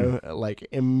 like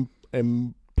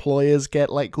employers get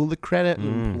like all the credit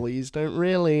and employees don't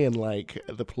really, and like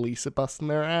the police are busting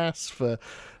their ass for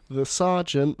the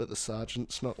sergeant, but the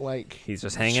sergeant's not like He's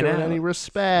just hanging showing out. any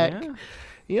respect. Yeah.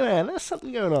 Yeah, there's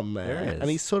something going on there. There is. And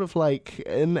he's sort of like,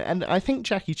 and I think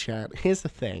Jackie Chan, here's the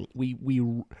thing, we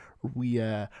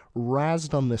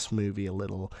razzed on this movie a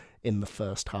little in the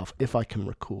first half, if I can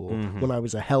recall. Mm-hmm. When I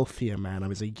was a healthier man, I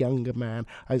was a younger man,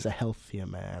 I was a healthier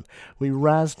man. We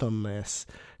razzed on this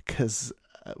because,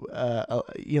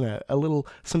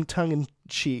 some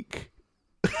tongue-in-cheek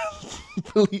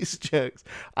police jokes.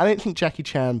 I don't think Jackie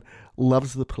Chan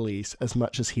loves the police as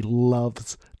much as he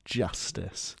loves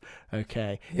justice.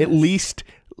 Okay, Yes. At least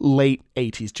late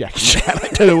 80s Jackie Chan. I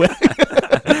don't know where,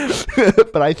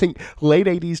 but I think late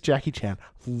 80s Jackie Chan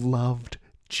loved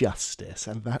justice,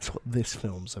 and that's what this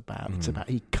film's about. It's about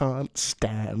he can't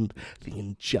stand the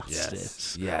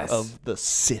injustice Yes. of the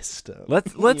system.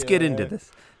 Let's get into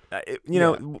this.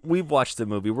 We've watched the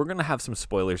movie. We're gonna have some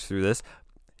spoilers through this.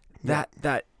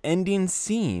 That ending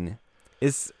scene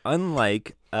is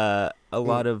unlike a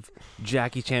lot of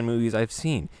Jackie Chan movies I've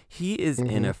seen. He is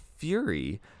in a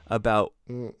fury about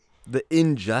the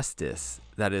injustice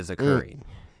that is occurring.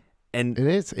 And It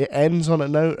is. It ends on a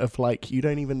note of like, you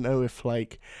don't even know if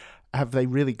like, have they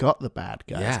really got the bad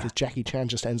guys? Yeah. Because Jackie Chan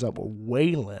just ends up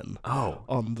wailing oh,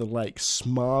 on the like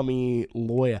smarmy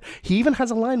lawyer. He even has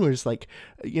a line where it's like,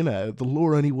 the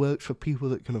law only works for people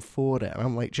that can afford it. And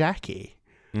I'm like, Jackie,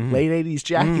 late 80s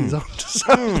Jackie's on to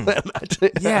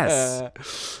something.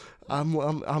 yes.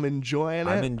 I'm enjoying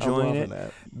it. I'm enjoying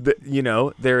loving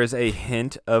it. There is a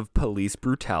hint of police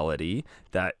brutality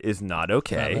that is not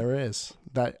okay. Yeah, there is.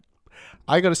 That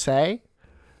I gotta say,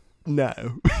 no.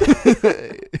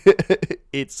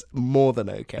 It's more than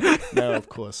okay. No, of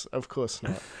course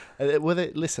not.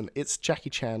 Listen, it's Jackie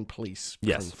Chan police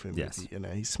Yes, kung fu movie. yes.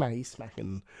 He's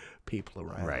smacking people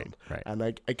around. Right. And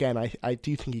I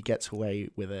do think he gets away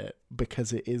with it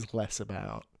because it is less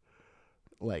about.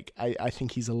 Like, I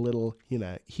think he's a little,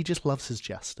 he just loves his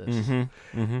justice.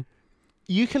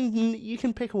 You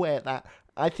can pick away at that.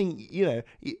 I think,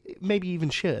 maybe even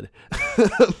should.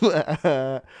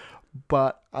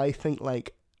 But I think,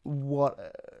 like, what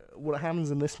happens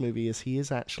in this movie is he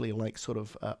is actually, like, sort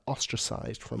of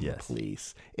ostracized from the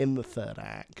police in the third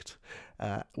act,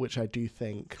 which I do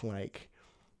think, like,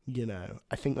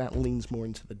 I think that leans more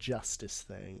into the justice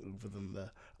thing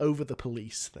over the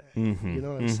police thing. You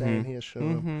know what I'm saying here,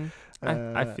 Sean?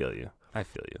 I feel you.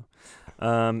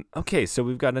 Okay, so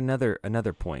we've got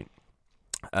another point,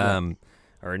 or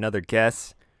another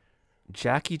guess.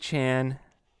 Jackie Chan,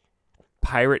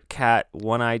 pirate cat,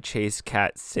 one-eye chase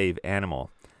cat, save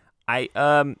animal. I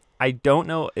don't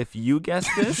know if you guessed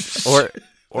this or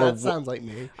that sounds like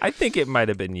me. I think it might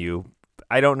have been you.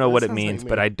 I don't know what it means, like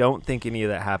but I don't think any of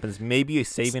that happens. Maybe a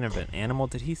saving of an animal.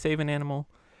 Did he save an animal?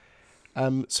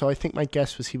 So I think my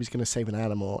guess was he was going to save an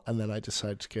animal, and then I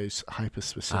decided to go hyper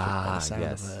specific by the sound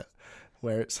of it,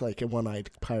 where it's like a one-eyed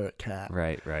pirate cat.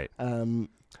 Right.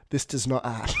 This does not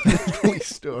happen in Toy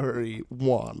Story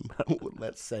 1.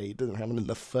 Let's say it doesn't happen in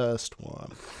the first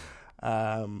one.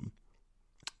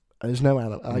 There's no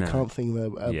animal. I can't think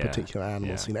of a particular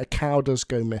animal scene. A cow does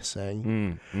go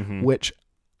missing, which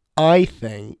I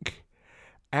think,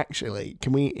 actually,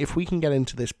 if we can get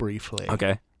into this briefly.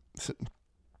 Okay.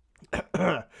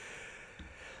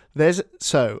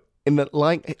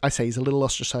 Like I say, he's a little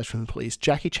ostracized from the police.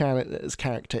 Jackie Chan's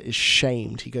character is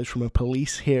shamed. He goes from a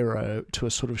police hero to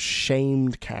a sort of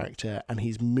shamed character, and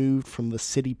he's moved from the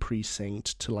city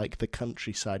precinct to like the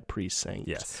countryside precinct.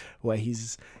 Yes. Where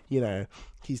he's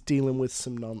dealing with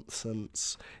some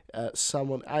nonsense.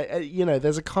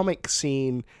 There's a comic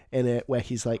scene in it where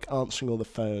he's like answering all the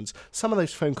phones. Some of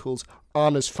those phone calls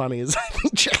aren't as funny as I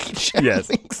think Jackie Chan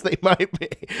thinks they might be.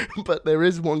 But there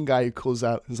is one guy who calls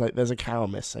out and is like, there's a cow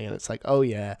missing. And it's like, oh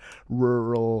yeah,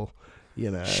 rural,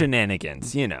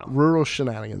 shenanigans, Rural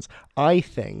shenanigans. I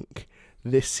think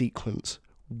this sequence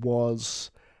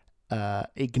was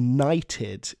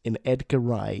ignited in Edgar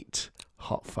Wright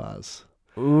Hot Fuzz.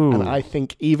 Ooh. And I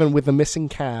think even with the missing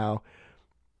cow,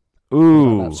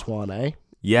 that swan, eh?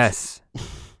 Yes.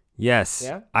 Yes.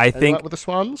 Yeah? I think with the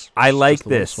swans? I like Just the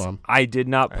this. swan. I did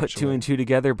not put two and two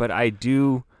together, but I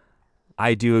do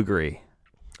agree.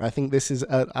 I think this is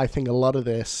I think a lot of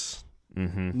this,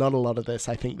 not a lot of this,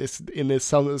 I think this in this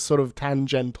some sort of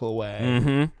tangential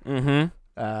way.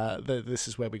 This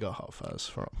is where we got Hot Fuzz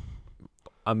from.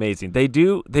 Amazing. They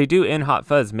do in Hot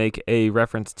Fuzz make a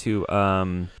reference to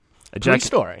a Police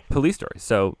Story.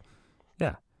 So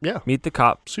Yeah. Meet the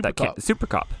cop. Super Cop. Super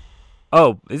Cop.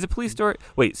 Oh, is it Police Story?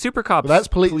 Wait, Super Cop. Well, that's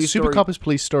Super Cop is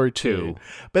Police Story 2. 2.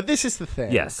 But this is the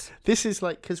thing. Yes. This is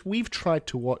like, because we've tried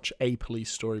to watch a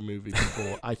Police Story movie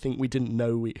before. I think we didn't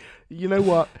know you know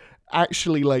what?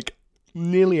 Actually, like,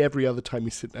 nearly every other time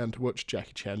we sit down to watch a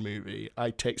Jackie Chan movie,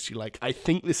 I text you like, I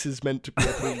think this is meant to be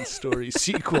a Police Story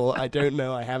sequel. I don't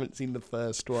know. I haven't seen the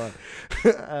first one.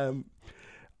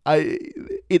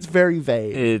 it's very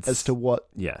vague as to what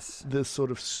yes the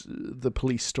sort of the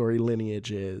police story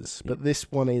lineage is, but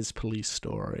this one is police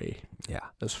story. Yeah,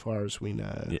 as far as we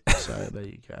know. Yeah. So there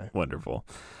you go. Wonderful.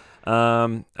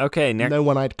 Okay, next. No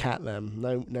one-eyed cat them.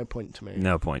 No point to me.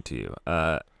 No point to you.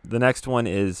 The next one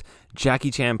is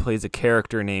Jackie Chan plays a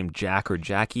character named Jack or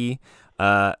Jackie.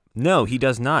 No, he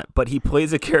does not, but he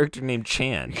plays a character named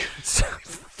Chan.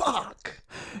 Fuck.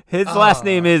 His last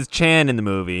name is Chan in the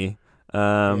movie.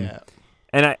 Yeah.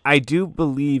 And I do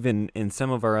believe in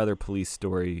some of our other police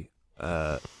story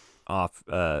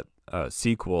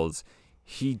sequels,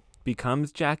 he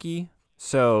becomes Jackie.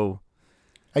 So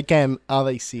again, are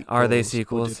they sequels? Are they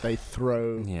sequels? Or did they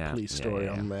throw Yeah, police story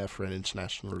yeah. on there for an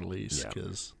international release? Yeah.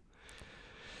 Because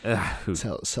who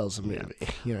sells a movie.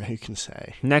 You know, who can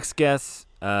say? Next guess,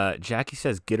 Jackie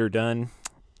says "get her done."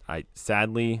 I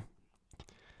sadly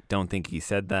don't think he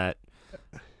said that,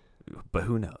 but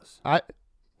who knows?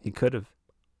 He could have.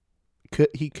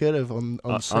 He could have on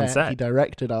set. He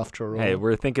directed after all. Hey,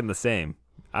 we're thinking the same.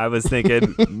 I was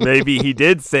thinking maybe he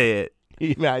did say it.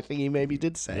 I think he maybe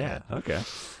did say it. Yeah. Okay.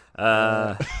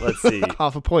 Let's see.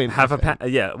 Half a point.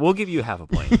 Yeah, we'll give you half a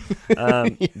point.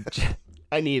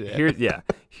 I need it.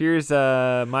 Here's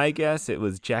my guess. It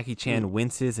was Jackie Chan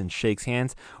winces and shakes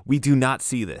hands. We do not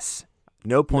see this.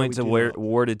 No points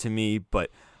awarded to me, but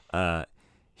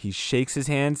he shakes his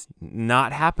hands.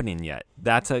 Not happening yet.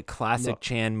 That's a classic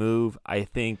Chan move. I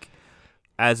think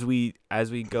as we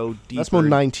go deeper. That's more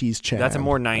 90s Chan. That's a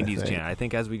more 90s Chan. I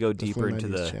think as we go deeper into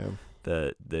the Chan.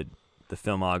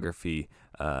 filmography,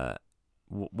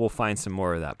 we'll find some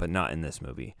more of that, but not in this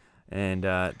movie. And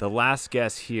the last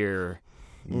guess here,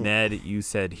 Ned, you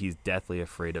said he's deathly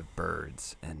afraid of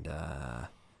birds, and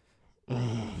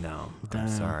no,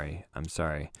 Damn. I'm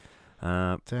sorry.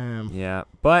 Damn. Yeah,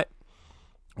 but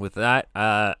with that,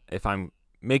 if I'm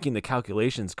making the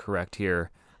calculations correct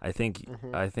here, I think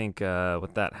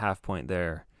with that half point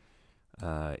there,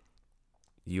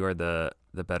 you are the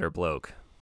better bloke.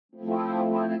 Wow,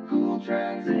 what a cool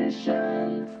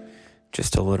transition.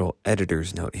 Just a little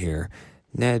editor's note here.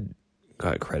 Ned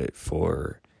got credit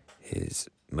for his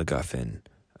MacGuffin,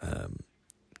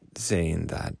 saying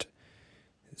that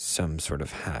some sort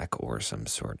of hack or some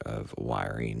sort of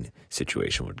wiring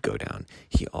situation would go down.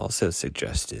 He also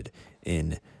suggested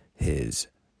in his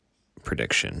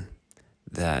prediction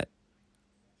that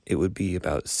it would be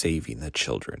about saving the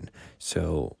children.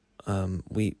 So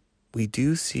we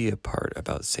do see a part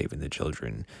about saving the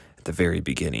children at the very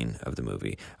beginning of the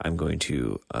movie. I'm going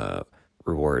to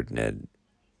reward Ned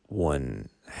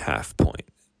 1/2 point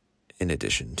in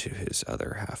addition to his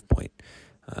other half point.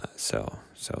 So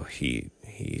he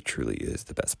truly is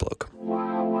the best bloke.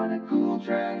 Wow, what a cool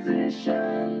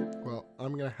transition. Well,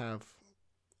 I'm gonna have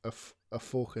a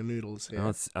fork of noodles here. Oh,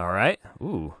 it's all right.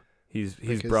 Ooh, he's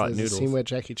brought there's noodles. A scene where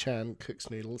Jackie Chan cooks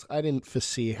noodles. I didn't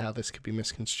foresee how this could be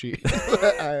misconstrued.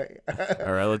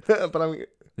 All right, but I'm.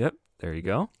 Yep, there you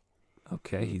go.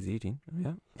 Okay, he's eating.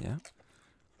 Yeah.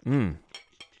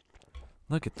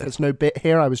 Look at that. There's no bit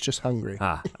here. I was just hungry.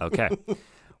 Okay.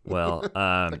 Well,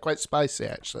 They're quite spicy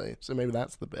actually, so maybe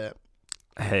that's the bit.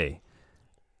 Hey,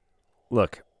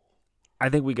 look, I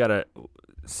think we gotta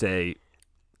say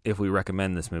if we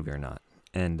recommend this movie or not.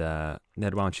 And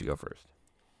Ned, why don't you go first?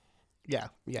 Yeah.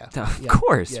 Of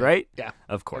course, right? Yeah.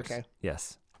 Of course. Okay.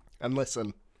 Yes. And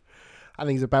listen, I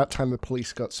think it's about time the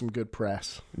police got some good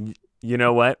press. You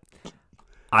know what?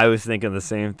 I was thinking the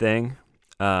same thing.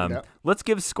 Yeah. Let's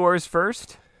give scores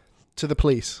first. To the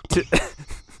police.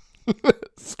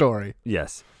 Story.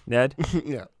 Yes. Ned?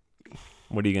 Yeah.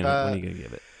 What are you gonna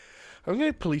give it? I'm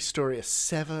going to Police Story a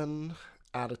 7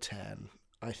 out of 10.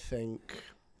 I think.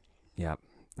 Yeah.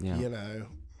 You know.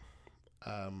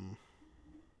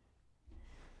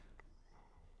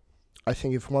 I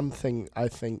think if one thing, I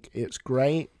think it's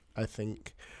great. I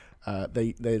think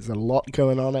there's a lot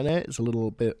going on in it. It's a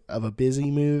little bit of a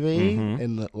busy movie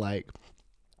in that, like,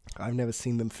 I've never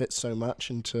seen them fit so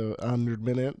much into 100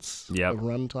 minutes of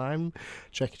runtime.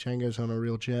 Jackie Chan goes on a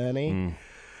real journey.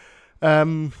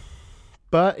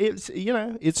 But it's, you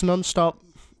know, it's non-stop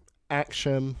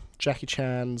action. Jackie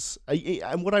Chan's,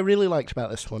 and what I really liked about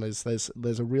this one is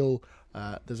there's a real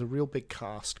big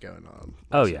cast going on.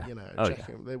 You know,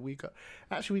 we got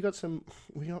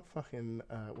fucking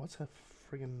what's her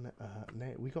friggin'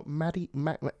 name? We got Maggie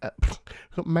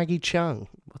Cheung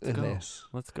in this.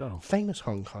 Let's go. Famous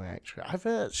Hong Kong actress. I've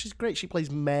heard she's great. She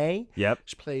plays May. Yep.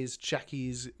 She plays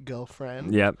Jackie's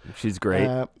girlfriend. Yep. She's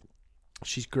great.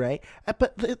 She's great.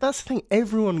 But that's the thing.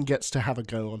 Everyone gets to have a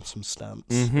go on some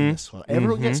stunts in Mhm. this one.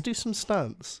 Everyone gets Mhm. to do some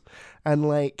stunts. And,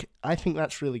 like, I think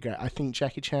that's really great. I think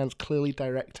Jackie Chan's clearly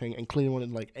directing and clearly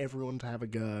wanted, like, everyone to have a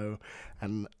go.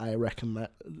 And I reckon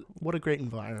that... What a great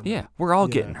environment. Yeah, we're all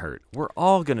you getting know. hurt. We're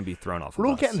all going to be thrown off We're a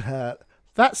all bus. getting hurt.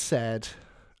 That said,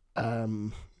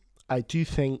 I do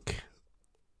think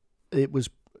it was...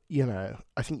 You know,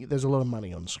 I think there's a lot of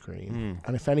money on screen.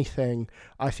 And if anything,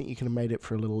 I think you could have made it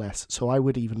for a little less. So I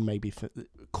would even maybe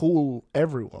call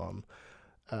everyone,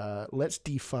 let's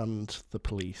defund the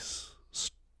police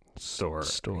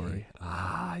story.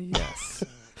 Ah, yes.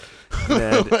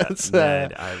 Ned, Let's,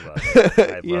 Ned, I love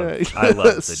it. I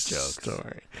love the jokes.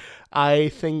 Story. I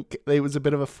think it was a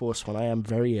bit of a forced one. I am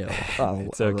very ill.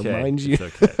 It's I'll okay. remind you.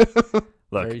 It's okay.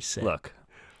 Very sick.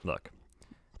 Look.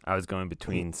 I was going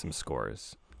between some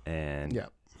scores, and Yeah.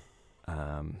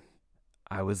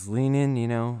 I was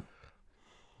leaning,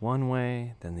 one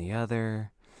way, then the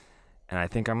other, and I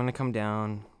think I'm going to come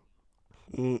down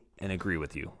and agree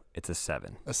with you. It's a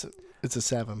 7. It's a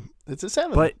 7. It's a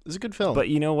 7. But- it's a good film. But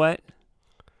you know what?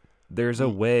 There's a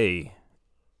way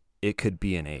it could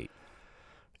be an 8.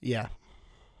 Yeah.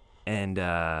 And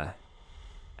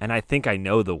I think I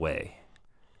know the way.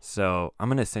 So I'm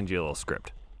going to send you a little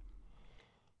script.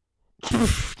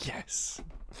 Yes.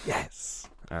 Yes.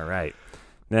 All right.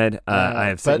 Ned, I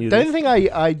have sent but you don't this. think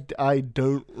I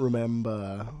don't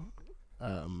remember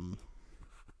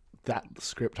that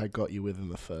script I got you with in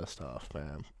the first half,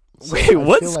 man. So Wait, I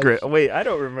what feel like- script? Wait, I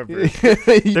don't remember.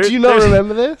 Do you not there's-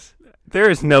 remember this? There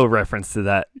is no reference to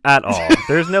that at all.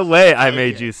 There's no way I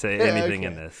made you say anything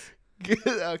in Okay. this. Good.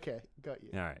 Okay, got you.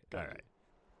 All right.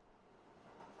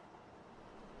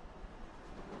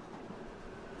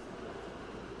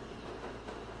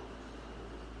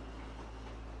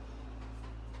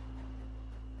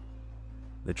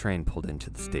 The train pulled into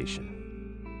the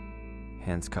station.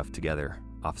 Hands cuffed together,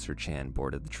 Officer Chan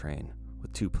boarded the train,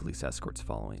 with 2 police escorts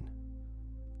following.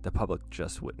 The public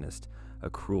just witnessed a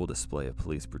cruel display of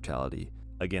police brutality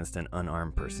against an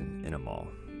unarmed person in a mall.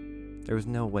 There was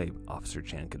no way Officer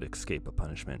Chan could escape a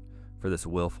punishment for this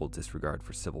willful disregard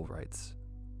for civil rights.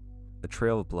 A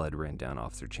trail of blood ran down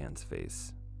Officer Chan's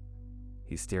face.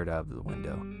 He stared out of the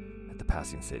window at the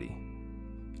passing city.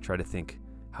 He tried to think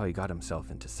how he got himself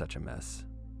into such a mess.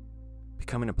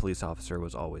 Becoming a police officer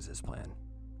was always his plan.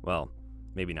 Well,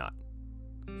 maybe not.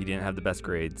 He didn't have the best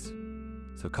grades,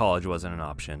 so college wasn't an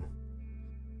option.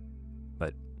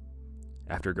 But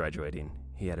after graduating,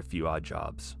 he had a few odd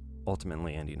jobs,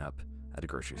 ultimately ending up at a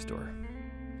grocery store.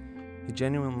 He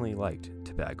genuinely liked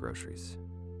to bag groceries.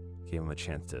 Gave him a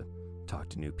chance to talk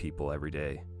to new people every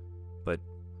day, but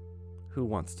who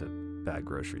wants to bag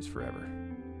groceries forever?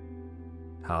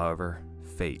 However,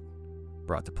 fate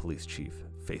brought the police chief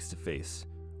face to face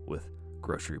with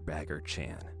grocery bagger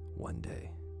Chan one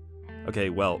day. Okay,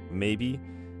 well, maybe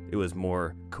it was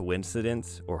more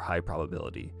coincidence or high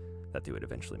probability that they would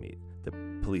eventually meet. The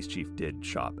police chief did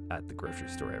shop at the grocery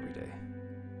store every day.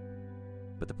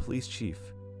 But the police chief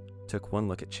took one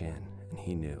look at Chan and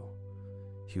he knew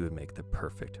he would make the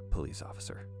perfect police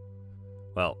officer.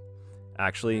 Well,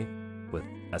 actually, with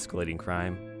escalating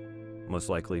crime, most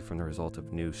likely from the result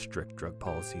of new strict drug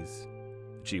policies,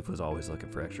 the chief was always looking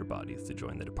for extra bodies to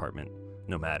join the department,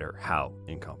 no matter how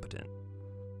incompetent.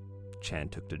 Chan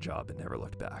took the job and never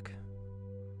looked back.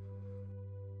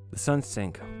 The sun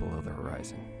sank below the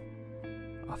horizon.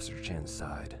 Officer Chan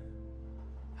sighed.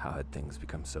 How had things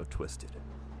become so twisted?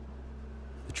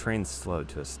 The train slowed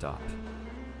to a stop.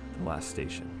 The last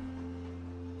station.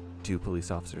 2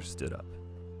 police officers stood up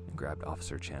and grabbed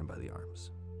Officer Chan by the arms.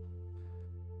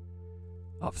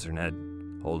 Officer Ned,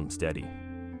 hold him steady.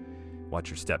 Watch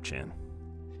your step, Chan.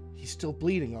 He's still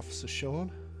bleeding, Officer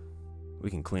Sean. We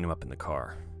can clean him up in the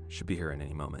car. Should be here in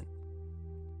any moment.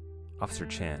 Officer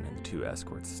Chan and the 2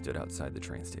 escorts stood outside the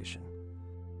train station.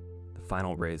 The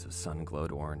final rays of sun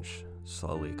glowed orange,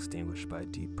 slowly extinguished by a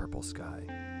deep purple sky.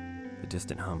 The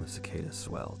distant hum of cicadas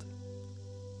swelled.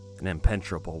 An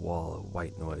impenetrable wall of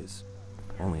white noise,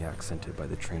 only accented by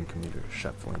the train commuters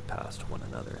shuffling past one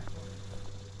another.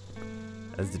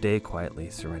 As the day quietly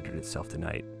surrendered itself to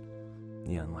night,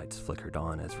 neon lights flickered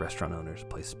on as restaurant owners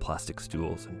placed plastic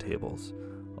stools and tables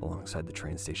alongside the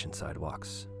train station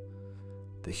sidewalks.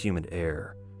 The humid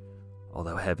air,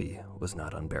 although heavy, was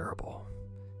not unbearable.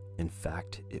 In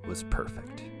fact, it was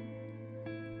perfect.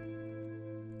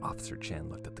 Officer Chan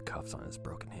looked at the cuffs on his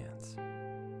broken hands.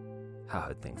 How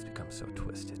had things become so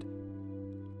twisted?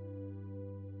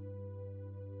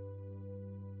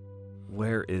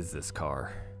 Where is this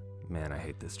car? Man, I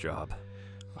hate this job.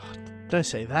 Don't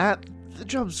say that. The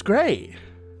job's great.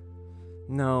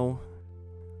 No,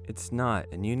 It's not,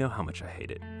 and you know how much I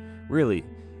hate it. Really,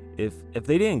 if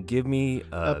they didn't give me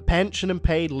a pension and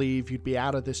paid leave, you'd be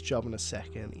out of this job in a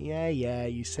second. Yeah,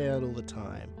 you say that all the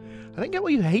time. I don't get why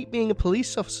you hate being a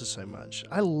police officer so much.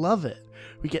 I love it.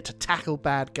 We get to tackle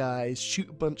bad guys, shoot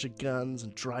a bunch of guns,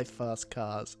 and drive fast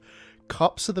cars.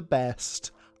 Cops are the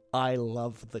best. I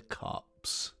love the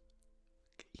cops.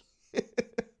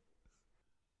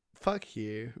 Fuck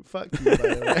you, by the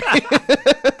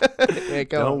way. Yeah,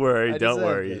 don't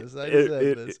worry.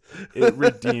 It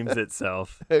redeems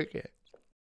itself. Okay.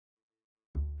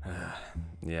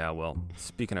 Yeah, well,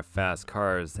 speaking of fast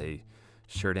cars, they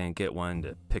sure didn't get one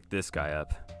to pick this guy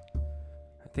up.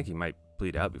 I think he might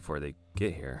bleed out before they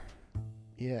get here.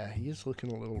 Yeah, he is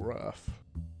looking a little rough.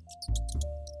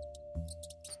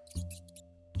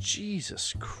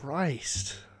 Jesus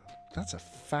Christ. That's a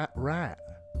fat rat.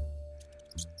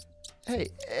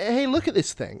 Hey, look at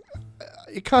this thing.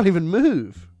 It can't even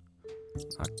move.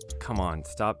 Oh, come on,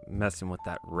 stop messing with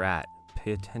that rat.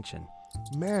 Pay attention.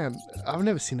 Man, I've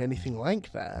never seen anything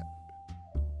like that.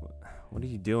 What are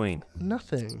you doing?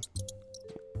 Nothing.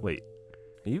 Wait,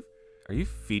 are you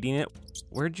feeding it?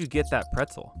 Where'd you get that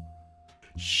pretzel?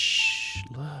 Shh,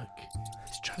 look.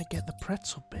 It's trying to get the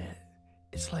pretzel bit.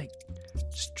 It's like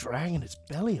just dragging its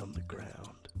belly on the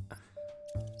ground.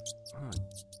 Oh,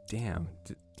 damn.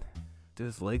 Do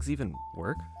his legs even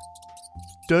work?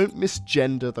 Don't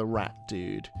misgender the rat,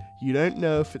 dude. You don't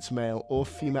know if it's male or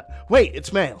female. Wait,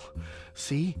 it's male.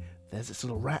 See? There's this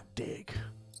little rat dig.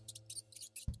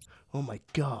 Oh my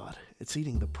god, it's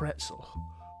eating the pretzel.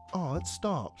 Oh, it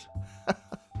stopped.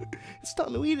 It's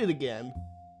starting to eat it again.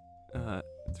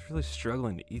 It's really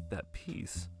struggling to eat that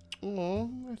piece. Oh,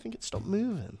 I think it stopped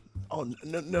moving. Oh,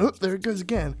 no, there it goes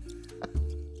again.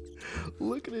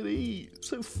 Look at it eat. It's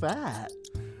so fat.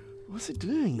 What's it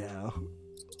doing now?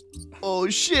 Oh,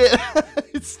 shit.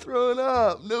 It's throwing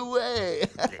up. No way.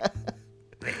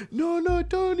 No,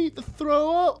 don't eat the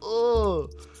throw up.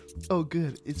 Oh,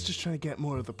 good. It's just trying to get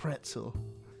more of the pretzel.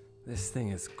 This thing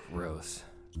is gross.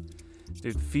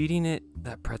 Dude, feeding it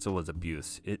that pretzel was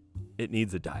abuse. It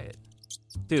needs a diet.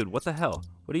 Dude, what the hell?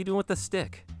 What are you doing with the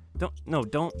stick?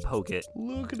 Don't poke it.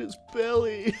 Look at its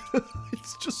belly.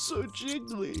 It's just so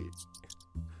jiggly.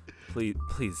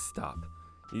 Please stop.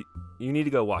 You need to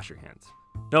go wash your hands.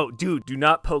 No, dude, do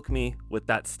not poke me with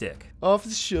that stick.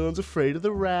 Officer Sean's afraid of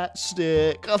the rat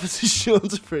stick. Officer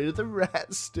Sean's afraid of the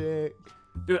rat stick.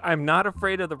 Dude, I'm not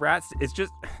afraid of the rats. It's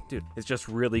just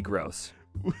really gross.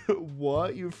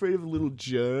 What? You're afraid of little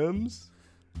germs?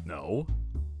 No.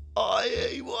 Oh,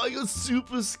 yeah, why you're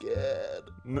super scared.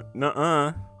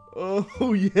 Nuh-uh.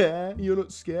 Oh, yeah? You're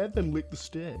not scared? Then lick the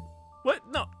stick. What?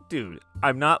 No, dude,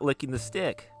 I'm not licking the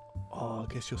stick. Oh,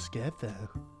 I guess you're scared then.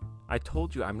 I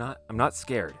told you I'm not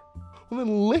scared. Well,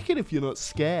 then lick it if you're not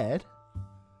scared.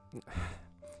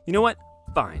 You know what?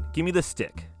 Fine. Give me the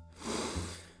stick.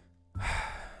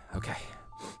 Okay.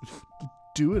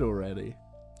 Do it already.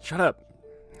 Shut up.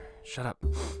 All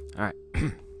right.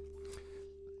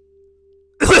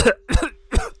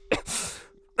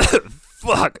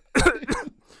 Fuck.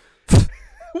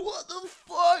 What the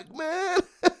fuck, man?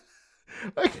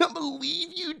 I can't believe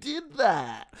you did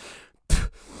that.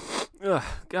 Ugh,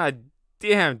 God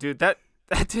damn, dude. That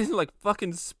tasted like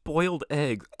fucking spoiled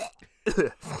eggs.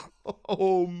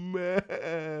 Oh,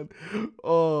 man.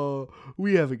 Oh,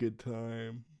 we have a good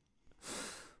time.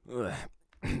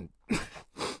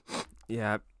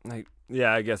 Yeah,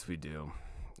 I guess we do.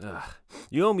 Ugh.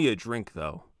 You owe me a drink,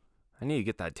 though. I need to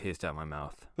get that taste out of my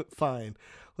mouth. Fine.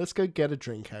 Let's go get a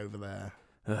drink over there.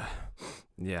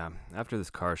 Yeah, after this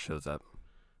car shows up.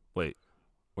 Wait,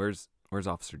 where's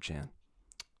Officer Chan?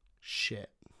 Shit.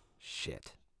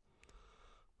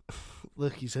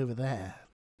 Look, he's over there.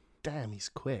 Damn, he's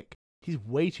quick. He's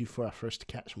way too far for us to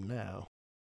catch him now.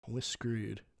 We're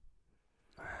screwed.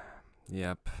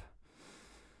 Yep.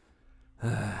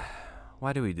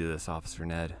 Why do we do this, Officer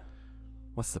Ned?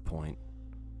 What's the point?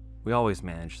 We always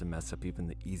manage to mess up even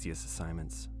the easiest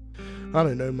assignments. I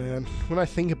don't know, man. When I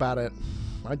think about it,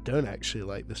 I don't actually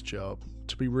like this job.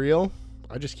 To be real,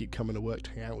 I just keep coming to work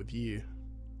to hang out with you.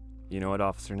 You know what,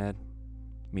 Officer Ned?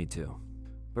 Me too.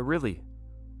 But really,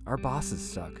 our bosses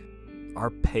suck. Our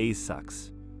pay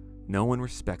sucks. No one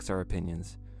respects our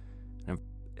opinions. And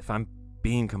if I'm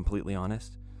being completely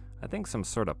honest, I think some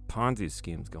sort of Ponzi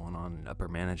scheme's going on in upper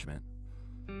management.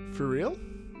 For real?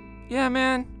 Yeah,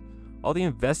 man. All the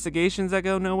investigations that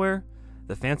go nowhere,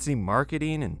 the fancy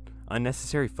marketing and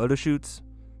unnecessary photo shoots.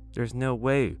 There's no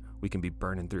way we can be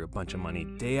burning through a bunch of money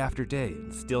day after day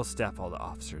and still staff all the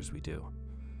officers we do.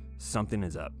 Something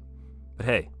is up. But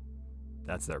hey,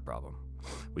 that's their problem.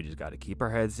 We just gotta keep our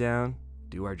heads down,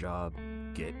 do our job,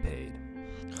 get paid.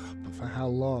 But for how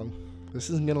long? This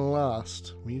isn't gonna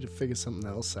last. We need to figure something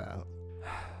else out.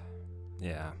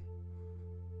 Yeah.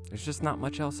 There's just not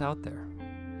much else out there.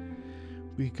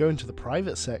 We could go into the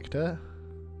private sector.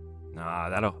 Nah,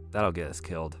 that'll get us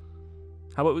killed.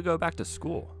 How about we go back to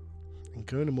school? And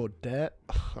go into more debt.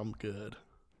 I'm good.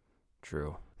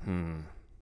 True.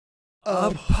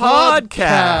 A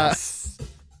podcast!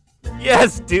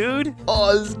 Yes, dude!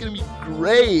 Oh, this is gonna be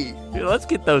great. Dude, let's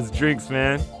get those drinks,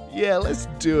 man. Yeah, let's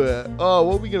do it. Oh,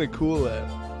 what are we gonna call it?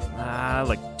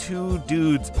 Like Two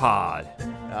Dudes Pod.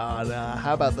 Ah, nah.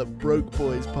 How about the Broke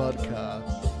Boys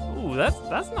podcast? Ooh,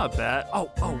 that's not bad. Oh,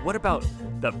 what about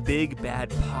the Big Bad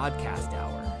Podcast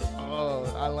Hour?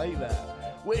 Oh, I like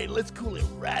that. Wait, let's call it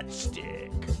Rat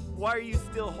Stick. Why are you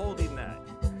still holding that?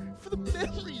 For the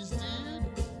memories, dude.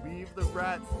 Leave the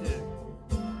rat stick.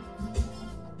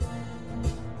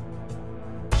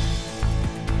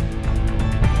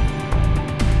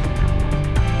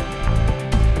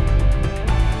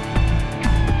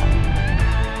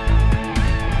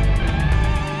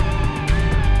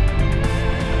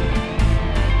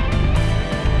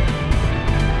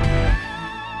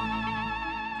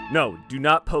 No, do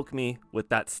not poke me with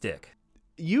that stick.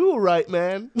 You all right,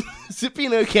 man? Has it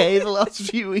been okay the last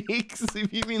few weeks?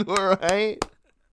 Have you been all right?